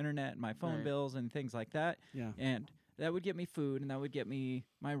 but my internet and my phone Right. bills and things like that. Yeah. And that would get me food, and that would get me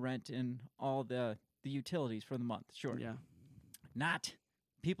my rent and all the utilities for the month. Sure. Yeah. Not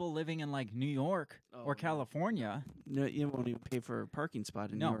people living in like New York or California. No, you won't even pay for a parking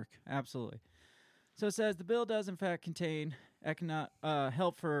spot in New York. Absolutely. So it says the bill does in fact contain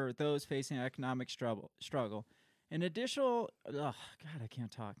help for those facing economic struggle. In addition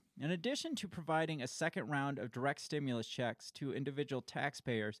to providing a second round of direct stimulus checks to individual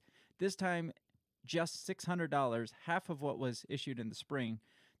taxpayers, this time just $600, half of what was issued in the spring,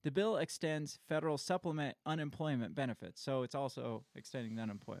 the bill extends federal supplement unemployment benefits. So it's also extending the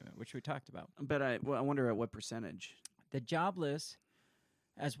unemployment, which we talked about. But I wonder at what percentage. The jobless,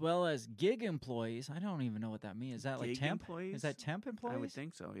 as well as gig employees, I don't even know what that means. Is that like Gig temp? employees? Is that temp employees? I would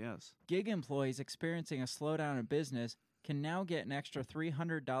think so, yes. Gig employees experiencing a slowdown in business can now get an extra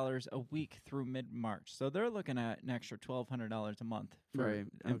 $300 a week through mid-March. So they're looking at an extra $1,200 a month for Right.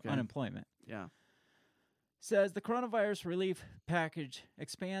 Okay. unemployment. Yeah. Says the coronavirus relief package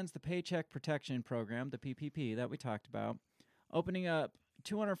expands the Paycheck Protection Program, the PPP that we talked about, opening up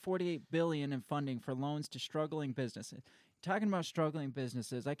 $248 billion in funding for loans to struggling businesses. Talking about struggling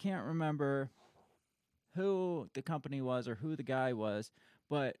businesses, I can't remember who the company was or who the guy was,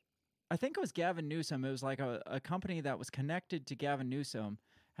 but I think it was Gavin Newsom. It was like a company that was connected to Gavin Newsom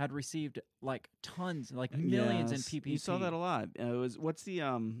had received like tons, like millions in PPP. You saw that a lot. It was what's the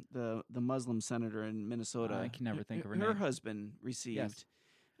Muslim senator in Minnesota? I can never think of her name. name. Her husband received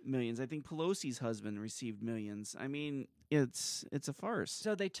millions. I think Pelosi's husband received millions. I mean, it's a farce.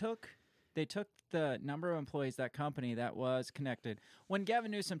 So they took the number of employees, that company that was connected. When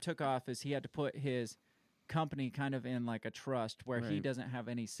Gavin Newsom took office, he had to put his company kind of in like a trust where he doesn't have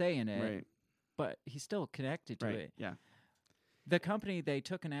any say in it, but he's still connected to it. Yeah. The company, they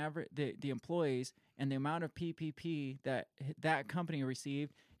took an average, the employees and the amount of PPP that company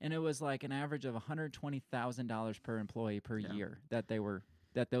received, and it was like an average of $120,000 per employee per year that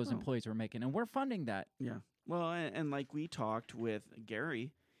those employees were making, and we're funding that. Yeah. Well, and like we talked with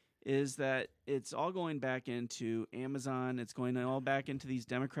Gary, is that it's all going back into Amazon. It's going all back into these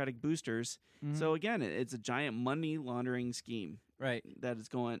Democratic boosters. Mm-hmm. So again, it's a giant money laundering scheme. Right.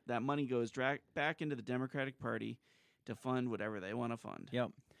 That money goes back into the Democratic Party to fund whatever they want to fund. Yep.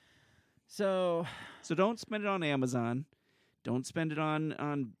 So don't spend it on Amazon. Don't spend it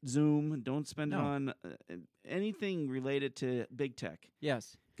on Zoom. Don't spend it on anything related to big tech.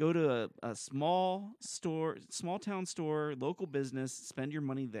 Yes. Go to a small town store, local business. Spend your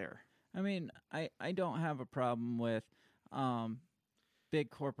money there. I mean, I don't have a problem with big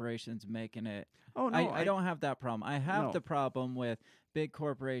corporations making it. Oh, no. I don't have that problem. I have the problem with big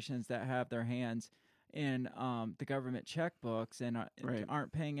corporations that have their hands in the government checkbooks and Right.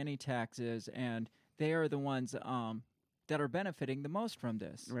 aren't paying any taxes, and they are the ones that are benefiting the most from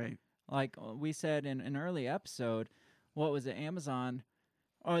this. Right. Like we said in an early episode, what was it? Amazon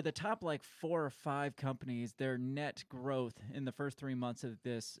or the top like 4 or 5 companies, their net growth in the first 3 months of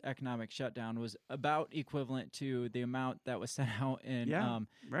this economic shutdown was about equivalent to the amount that was sent out in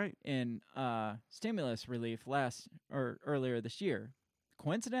Right. stimulus relief earlier this year.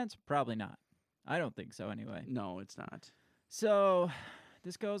 Coincidence? Probably not. I don't think so anyway. No, it's not. So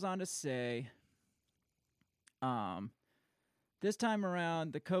this goes on to say, this time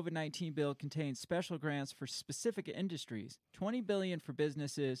around, the COVID-19 bill contains special grants for specific industries, $20 billion for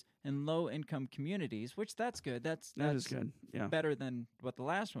businesses and low-income communities, which that's good. That is good. Yeah. better than what the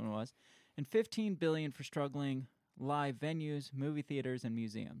last one was, and $15 billion for struggling live venues, movie theaters, and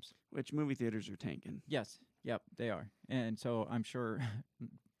museums. Which movie theaters are tanking. Yes. Yep, they are. And so I'm sure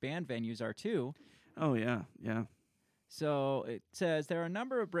band venues are too. Oh, yeah. Yeah. So it says there are a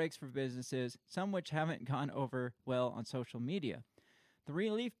number of breaks for businesses, some which haven't gone over well on social media. The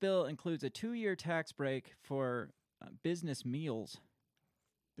relief bill includes a 2-year tax break for business meals,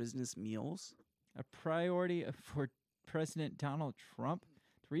 Business meals? a priority for President Donald Trump.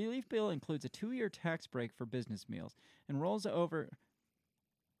 The relief bill includes a 2-year tax break for business meals and rolls over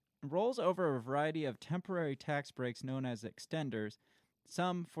a variety of temporary tax breaks known as extenders,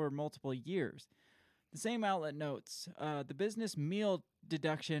 some for multiple years. The same outlet notes, the business meal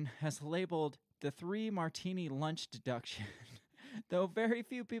deduction has labeled the 3 martini lunch deduction, though very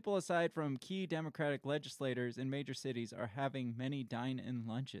few people aside from key Democratic legislators in major cities are having many dine-in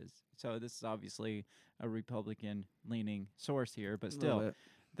lunches. So this is obviously a Republican-leaning source here, but still,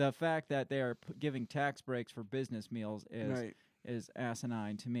 the fact that they are giving tax breaks for business meals is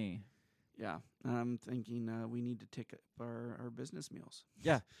asinine to me. Yeah. I'm thinking we need to take up our business meals.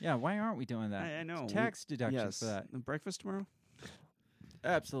 Yeah. Why aren't we doing that? I know. Tax deductions for that. Breakfast tomorrow?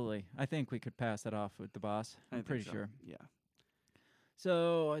 Absolutely. I think we could pass that off with the boss. I'm pretty sure. Yeah.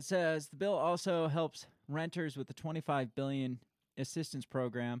 So it says the bill also helps renters with the $25 billion assistance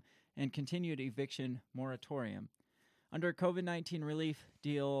program and continued eviction moratorium. Under a COVID-19 relief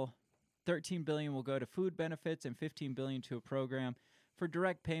deal, $13 billion will go to food benefits and $15 billion to a program for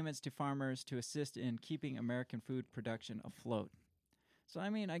direct payments to farmers to assist in keeping American food production afloat. So,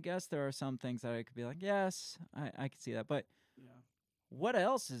 I mean, I guess there are some things that I could be like, yes, I can see that. But what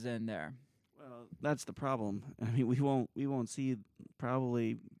else is in there? Well, that's the problem. I mean, we won't see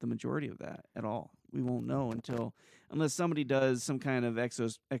probably the majority of that at all. We won't know unless somebody does some kind of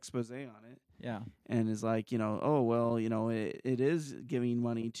expose on it. Yeah. And is like, oh, well, it is giving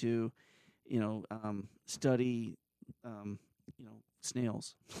money to, study,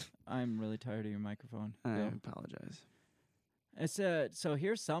 snails. I'm really tired of your microphone. I Bill. apologize. It said, so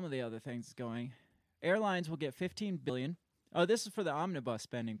here's some of the other things going. Airlines will get $15 billion. Oh, this is for the omnibus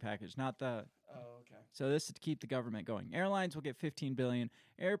spending package, not the... Oh, okay. So this is to keep the government going. Airlines will get $15 billion.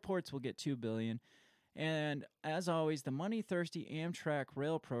 Airports will get $2 billion. And as always, the money-thirsty Amtrak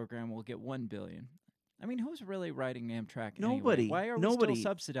rail program will get $1 billion. I mean, who's really riding Amtrak Nobody. Anyway? Why are we still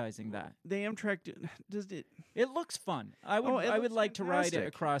subsidizing that? The Amtrak, does it... It looks fun. I would like to ride it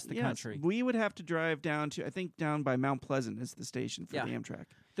across the country. We would have to drive down to, I think, down by Mount Pleasant is the station for the Amtrak.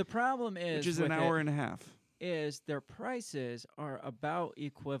 The problem is... Which is an hour and a half. Is their prices are about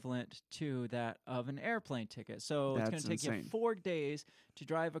equivalent to that of an airplane ticket. So it's going to take you 4 days to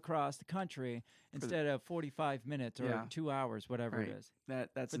drive across the country instead of 45 minutes or 2 hours, whatever it is. That's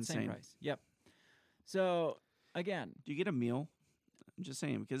for the insane. same price. Yep. So, again... Do you get a meal? I'm just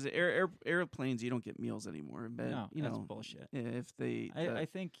saying, because airplanes, you don't get meals anymore. But, no, that's bullshit. If they... I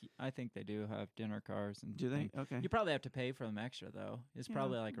think they do have dinner cars. And do they? Okay. You probably have to pay for them extra, though. It's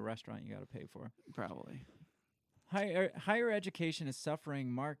probably like a restaurant you got to pay for. Probably. Higher education is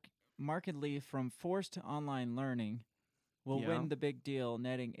suffering markedly from forced online learning. Will win the big deal,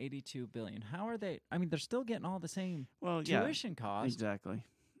 netting $82 billion. How are they? I mean, they're still getting all the same tuition costs. Exactly.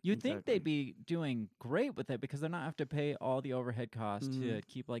 You'd think they'd be doing great with it because they're not have to pay all the overhead costs to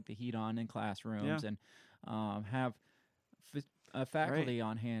keep like the heat on in classrooms and have faculty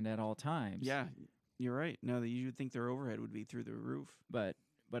on hand at all times. Yeah, you're right. No, you would think their overhead would be through the roof. But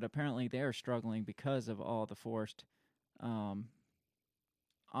apparently they are struggling because of all the forced online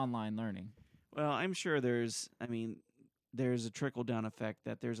learning. Well, I'm sure there's a trickle-down effect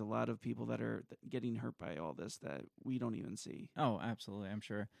that there's a lot of people that are getting hurt by all this that we don't even see. Oh, absolutely, I'm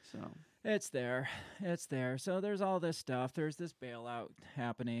sure. So it's there. So there's all this stuff. There's this bailout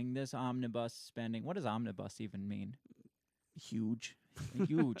happening, this omnibus spending. What does omnibus even mean? Huge.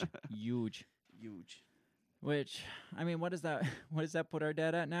 Huge. Which, I mean, what does that put our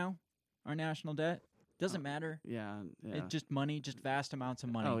debt at now? Our national debt? Doesn't matter. Yeah. It's just money, just vast amounts of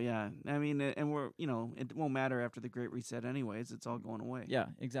money. Oh yeah. I mean, and we're it won't matter after the Great Reset anyways. It's all going away. Yeah,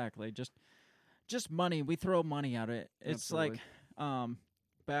 exactly. Just money. We throw money at it. It's Absolutely. like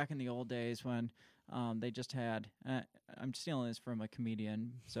back in the old days when they just had. I'm stealing this from a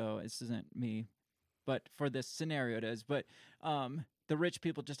comedian, so this isn't me, but for this scenario it is. But the rich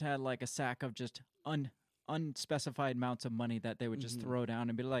people just had like a sack of just unspecified amounts of money that they would just throw down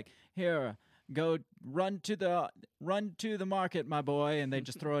and be like, "Here, go run to the market, my boy," and they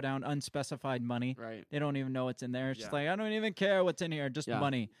just throw down unspecified money. Right. They don't even know what's in there. It's just Yeah. like, I don't even care what's in here, just Yeah.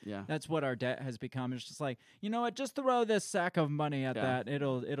 money. Yeah. That's what our debt has become. It's just like, you know what? Just throw this sack of money at Yeah. that.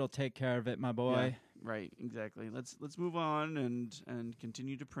 It'll take care of it, my boy. Right. Exactly. Let's move on and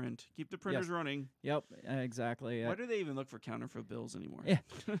continue to print. Keep the printers running. Yep, exactly. Why do they even look for counterfeit bills anymore? Yeah.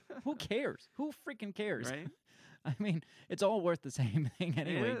 Who cares? Who freaking cares? Right. I mean, it's all worth the same thing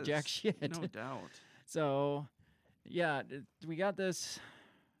anyway. It is. Jack shit. No doubt. So, yeah, we got this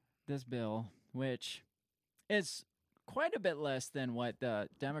bill, which is quite a bit less than what the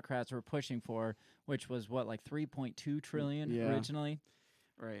Democrats were pushing for, which was what, like 3.2 trillion Yeah. originally.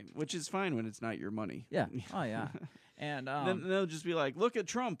 Right. Which is fine when it's not your money. Yeah. Oh yeah. And then they'll just be like, "Look at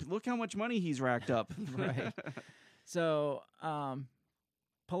Trump. Look how much money he's racked up." Right. So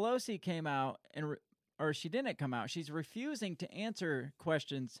Pelosi came out or she didn't come out. She's refusing to answer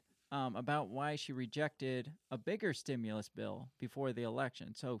questions about why she rejected a bigger stimulus bill before the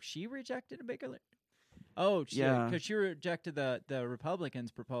election. So she rejected a bigger. Oh, Yeah. because she rejected the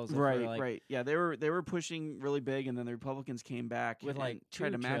Republicans' proposal. Right. for like, Right. Yeah. They were pushing really big, and then the Republicans came back with and like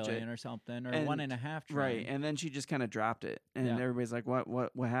tried to match it. or something, or And- 1.5 trillion. Right. And then she just kind of dropped it, and Yeah. everybody's like,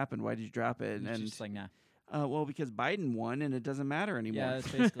 "What happened? Why did you drop it?" And And she's just like, nah. well, because Biden won, and it doesn't matter anymore. Yeah,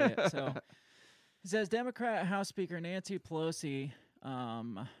 that's basically it. So it says Democrat House Speaker Nancy Pelosi,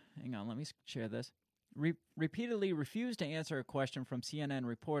 hang on, let me share this, repeatedly refused to answer a question from CNN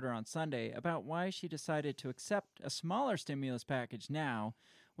reporter on Sunday about why she decided to accept a smaller stimulus package now,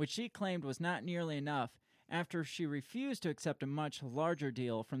 which she claimed was not nearly enough after she refused to accept a much larger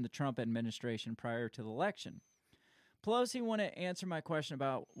deal from the Trump administration prior to the election. Pelosi wouldn't answer my question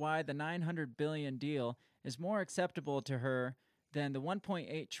about why the $900 billion deal is more acceptable to her than the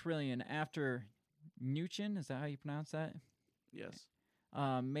 $1.8 trillion after Mnuchin, is that how you pronounce that? Yes.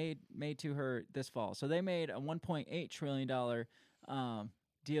 Made to her this fall. So they made a $1.8 trillion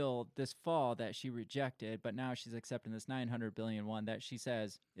deal this fall that she rejected, but now she's accepting this $900 billion one that she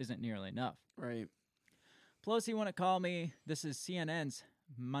says isn't nearly enough. Right. Pelosi wouldn't call me. This is CNN's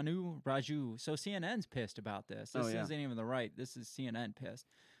Manu Raju. So CNN's pissed about this. This isn't even the right. This is CNN pissed.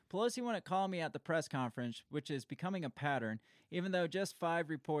 Pelosi wouldn't call me at the press conference, which is becoming a pattern, even though just 5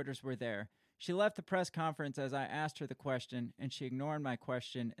 reporters were there. She left the press conference as I asked her the question, and she ignored my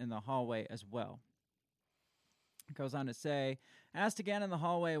question in the hallway as well. It goes on to say, asked again in the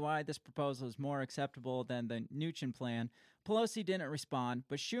hallway why this proposal is more acceptable than the Mnuchin plan, Pelosi didn't respond,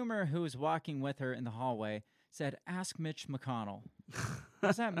 but Schumer, who was walking with her in the hallway, said, "Ask Mitch McConnell." What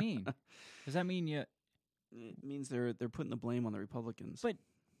does that mean? Does that mean you... It means they're putting the blame on the Republicans.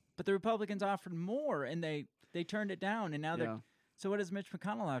 But the Republicans offered more, and they turned it down, and now they're... So what does Mitch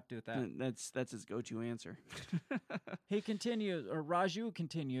McConnell have to do with that? That's his go-to answer. He continues, or Raju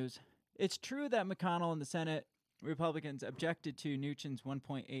continues, it's true that McConnell and the Senate Republicans objected to Mnuchin's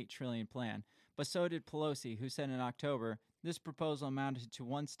 $1.8 trillion plan, but so did Pelosi, who said in October, this proposal amounted to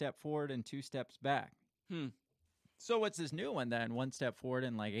 1 step forward and 2 steps back. So what's this new one then? 1 step forward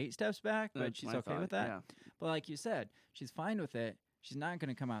and like 8 steps back? But That's she's my okay thought, with that? yeah. But like you said, she's fine with it. She's not going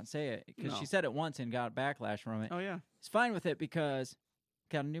to come out and say it because No. she said it once and got backlash from it. Oh yeah. She's fine with it because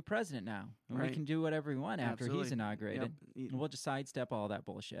got a new president now. And we Right. can do whatever we want after Absolutely. he's inaugurated. Yep. And we'll just sidestep all that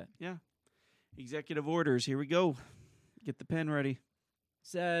bullshit. Yeah. Executive orders. Here we go. Get the pen ready.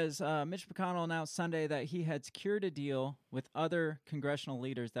 Says Mitch McConnell announced Sunday that he had secured a deal with other congressional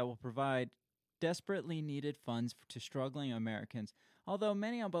leaders that will provide desperately needed funds to struggling Americans, although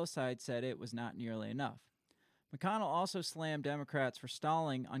many on both sides said it was not nearly enough. McConnell also slammed Democrats for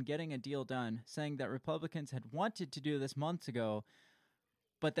stalling on getting a deal done, saying that Republicans had wanted to do this months ago,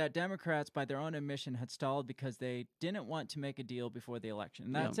 but that Democrats, by their own admission, had stalled because they didn't want to make a deal before the election.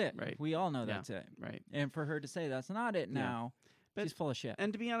 And that's it. right. We all know Yeah. that's it. Right. And for her to say that's not it now, But- she's full of shit.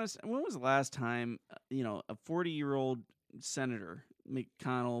 And to be honest, when was the last time a 40-year-old senator,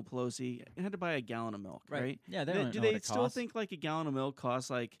 McConnell, Pelosi, had to buy a gallon of milk? Right. Yeah, they don't Do know they what it still costs. think like a gallon of milk costs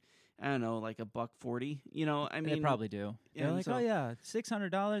like, I don't know, like $1.40? I mean, They probably do. yeah, They're and like, so-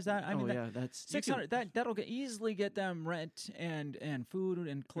 $600. That I mean, that, yeah, that's you 600. That'll easily get them rent and food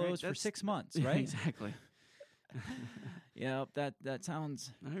and clothes for that's- 6 months, can- right? Exactly. Yep, that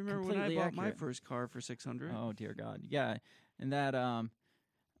sounds I remember when I completely bought my accurate. first car for $600. Oh dear God, yeah, and that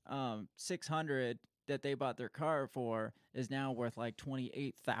 600 that they bought their car for is now worth like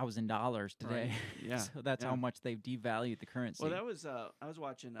 $28,000 today. Right. Yeah. So that's how yeah. much they've devalued the currency. Well, that was I was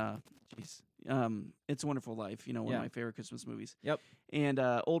watching It's a Wonderful Life, one Yeah. of my favorite Christmas movies. Yep. And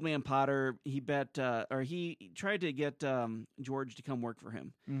Old Man Potter, he tried to get George to come work for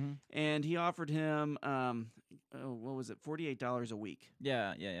him, Mm-hmm. and he offered him what was it, $48 a week,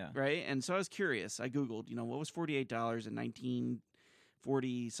 Yeah. right? And so I was curious. I googled, what was $48 in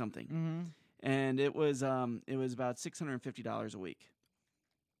 1940 something, Mm-hmm. and it was about $650 a week.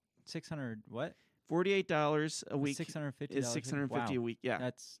 600 what? $48 a week $650 is $650 a week. Yeah,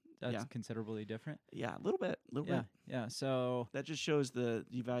 That's Yeah. considerably different. yeah, a little bit. Yeah. So, That just shows the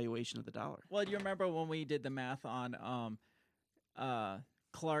devaluation of the dollar. well, do you remember when we did the math on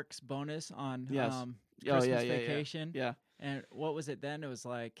Clark's bonus on Yes. Christmas yeah. Vacation? Yeah. And what was it then? It was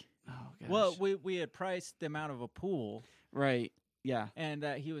like, Oh gosh. well, we had priced the amount of a pool, right. Yeah. and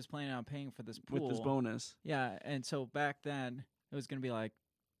that he was planning on paying for this pool With this bonus. Yeah, and so back then it was going to be like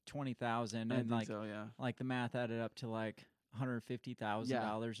 20,000, I and think like so. Yeah. like the math added up to like $150,000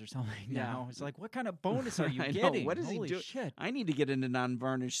 Yeah. or something. Yeah. Now it's like, what kind of bonus are you I know. getting? What is he Holy doing? shit! I need to get into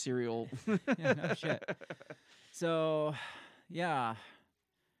non-varnished cereal. Yeah, no shit. So, yeah,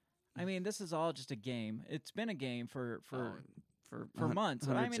 I mean, this is all just a game. It's been a game for months.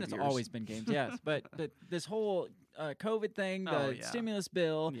 I hundreds mean, of it's years. always been games, yes. But this whole COVID thing, the Oh, yeah. stimulus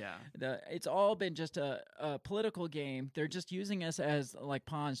bill, Yeah. it's all been just a political game. They're just using us as like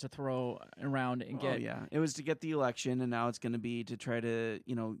pawns to throw around and get. Oh yeah. It was to get the election, and now it's going to be to try to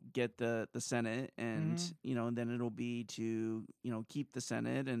get the Senate, and Mhm. and then it'll be to keep the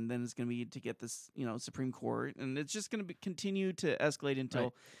Senate, and then it's going to be to get this Supreme Court, and it's just going to continue to escalate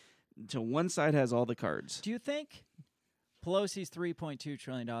until one side has all the cards. Do you think Pelosi's $3.2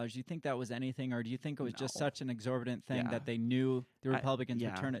 trillion, do you think that was anything, or do you think it was just No. such an exorbitant thing Yeah. that they knew the Republicans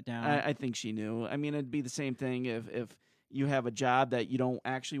would turn it down? I think she knew. I mean, it'd be the same thing if you have a job that you don't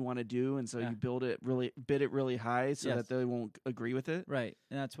actually want to do, and so Yeah. you bid it really high so Yes. that they won't agree with it. Right,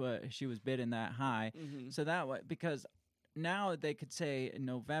 and that's what she was bidding that high. Mm-hmm. So that way, because now they could say in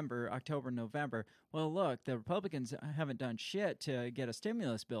October, November, well, look, the Republicans haven't done shit to get a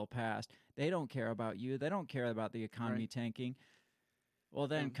stimulus bill passed. They don't care about you. They don't care about the economy Right. tanking. Well,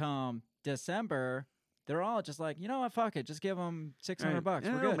 then come December, they're all just like, you know what, fuck it. Just give them $600.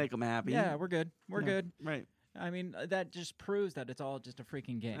 Yeah, We're it'll good. make them happy. Yeah, we're good. We're Yeah. good. Right. I mean, that just proves that it's all just a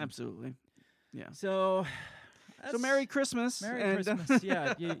freaking game. Absolutely. So, So Merry Christmas. Merry and- Christmas.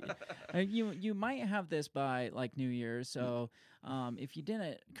 Yeah, you might have this by like New Year's. So if you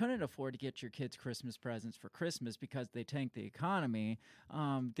couldn't afford to get your kids Christmas presents for Christmas because they tanked the economy,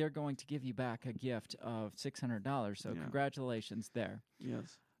 they're going to give you back a gift of $600. So Yeah. congratulations there.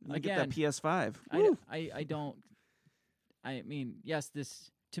 Yes. You Again, get that PS5. I Woo. don't. I mean, yes, this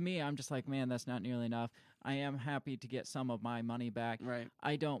to me, I'm just like, man, that's not nearly enough. I am happy to get some of my money back. Right.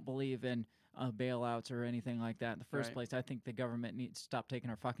 I don't believe in bailouts or anything like that in the first Right. place. I think the government needs to stop taking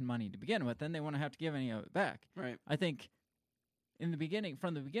our fucking money to begin with. Then they want to have to give any of it back. Right. I think from the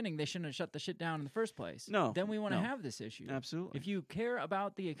beginning, they shouldn't have shut the shit down in the first place. No, Then we want to no. have this issue. Absolutely. If you care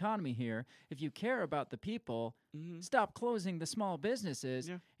about the economy here, if you care about the people, Mhm. stop closing the small businesses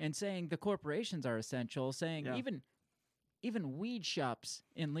Yeah. and saying the corporations are essential, saying Yeah. even weed shops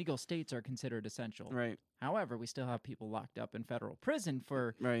in legal states are considered essential. Right. However, we still have people locked up in federal prison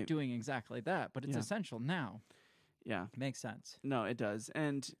for Right. doing exactly that, but it's Yeah. essential now. Yeah. Makes sense. No, it does.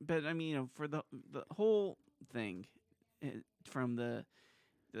 But I mean, for the whole thing, from the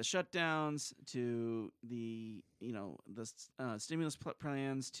shutdowns to the stimulus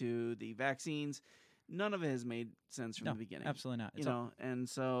plans to the vaccines, none of it has made sense from No, the beginning. Absolutely not. It's all- And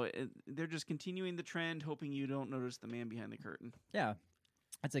so they're just continuing the trend, hoping you don't notice the man behind the curtain. yeah,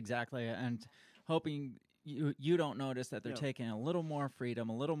 that's exactly it. And hoping you don't notice that they're Yeah. taking a little more freedom,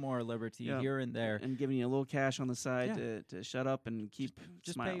 a little more liberty Yeah. here and there. And giving you a little cash on the side Yeah. to shut up and keep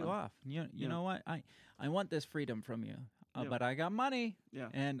Just smiling. pay you off. You Yeah. know what? I want this freedom from you, Yeah. but I got money. Yeah.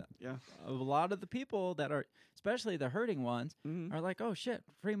 And Yeah. a lot of the people that are, especially the hurting ones, Mm-hmm. are like, oh shit,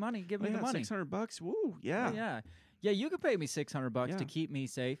 free money, give me the money. $600. Woo. Yeah. Yeah. Yeah, you could pay me $600 Yeah. to keep me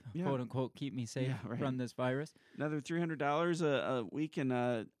safe, Yeah. quote unquote, keep me safe Yeah, right. from this virus. Another $300 a week in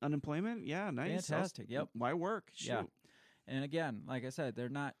unemployment. Yeah, nice. Fantastic, yep. Why work? Shoot. Yeah. And again, like I said, they're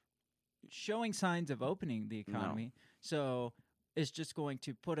not showing signs of opening the economy. So it's just going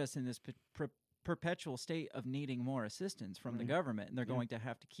to put us in this perpetual state of needing more assistance from the Right. government. And they're Yeah. going to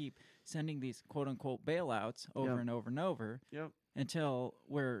have to keep sending these quote unquote bailouts over Yep. and over and over Yep. until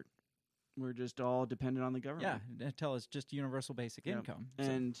we're We're just all dependent on the government. Yeah, until it's just universal basic Yep. income. So,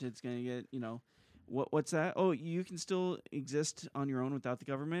 And it's going to get, what's that? Oh, you can still exist on your own without the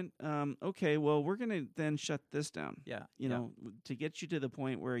government? Okay, well, we're going to then shut this down, yeah, to get you to the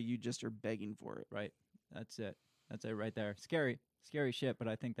point where you just are begging for it. right. That's it. That's it right there. Scary shit, but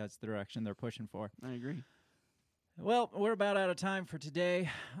I think that's the direction they're pushing for. I agree. Well, we're about out of time for today.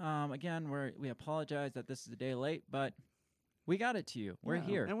 Again, we apologize that this is a day late, but we got it to you. We're Yeah,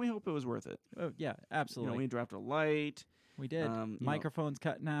 here. And we hope it was worth it. Oh, yeah, absolutely. We dropped a light. We did. you Microphones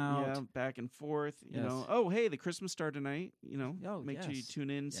cutting out. Yeah, back and forth. You Yes. know, oh, hey, the Christmas star tonight. Oh, make sure you yes. tune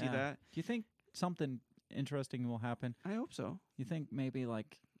in, see Yeah. that. Do you think something interesting will happen? I hope so. You think maybe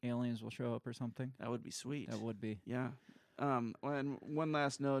like aliens will show up or something? That would be sweet. That would be. Yeah. And one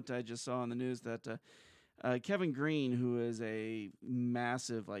last note I just saw on the news that Kevin Green, who is a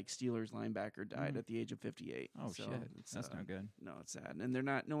massive Steelers linebacker, died at the age of 58. Oh So shit, it's, that's not good. No, it's sad, and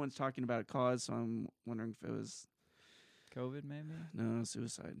no one's talking about a cause. So I'm wondering if it was COVID maybe.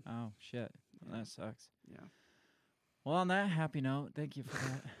 suicide. Oh shit, Yeah. that sucks. Yeah. Well, on that happy note, thank you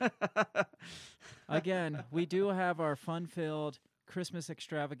for that. Again, we do have our fun-filled Christmas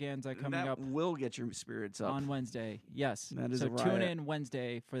extravaganza coming that up will get your spirits up. on Wednesday. Yes, That is so a tune riot. in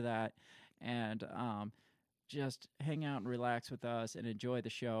Wednesday for that, and just hang out and relax with us and enjoy the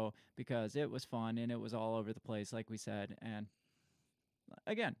show because it was fun and it was all over the place, like we said. And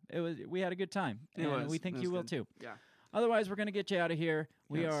again, we had a good time, It and was. we think It you was will good. too. Yeah. Otherwise, we're gonna get you out of here.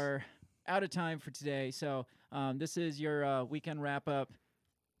 We Yes. are out of time for today, so this is your weekend wrap up.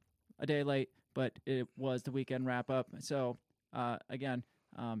 A day late, but it was the weekend wrap up. So again,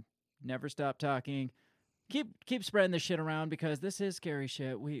 never stop talking. Keep spreading this shit around because this is scary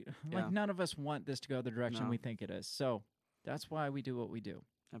shit. Yeah. None of us want this to go the direction No. we think it is. So that's why we do what we do.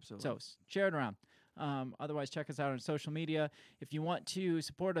 Absolutely. So share it around. Otherwise, check us out on social media. If you want to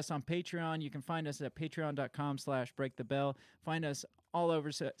support us on Patreon, you can find us at patreon.com/breakthebell. Find us all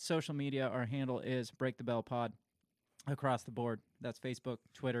over social media. Our handle is Break the Bell Pod across the board. That's Facebook,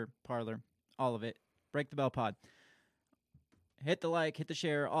 Twitter, Parler, all of it. Break the Bell Pod. Hit the like, hit the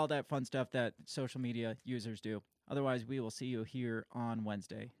share, all that fun stuff that social media users do. Otherwise, we will see you here on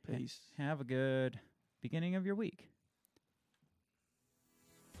Wednesday. Peace. Have a good beginning of your week.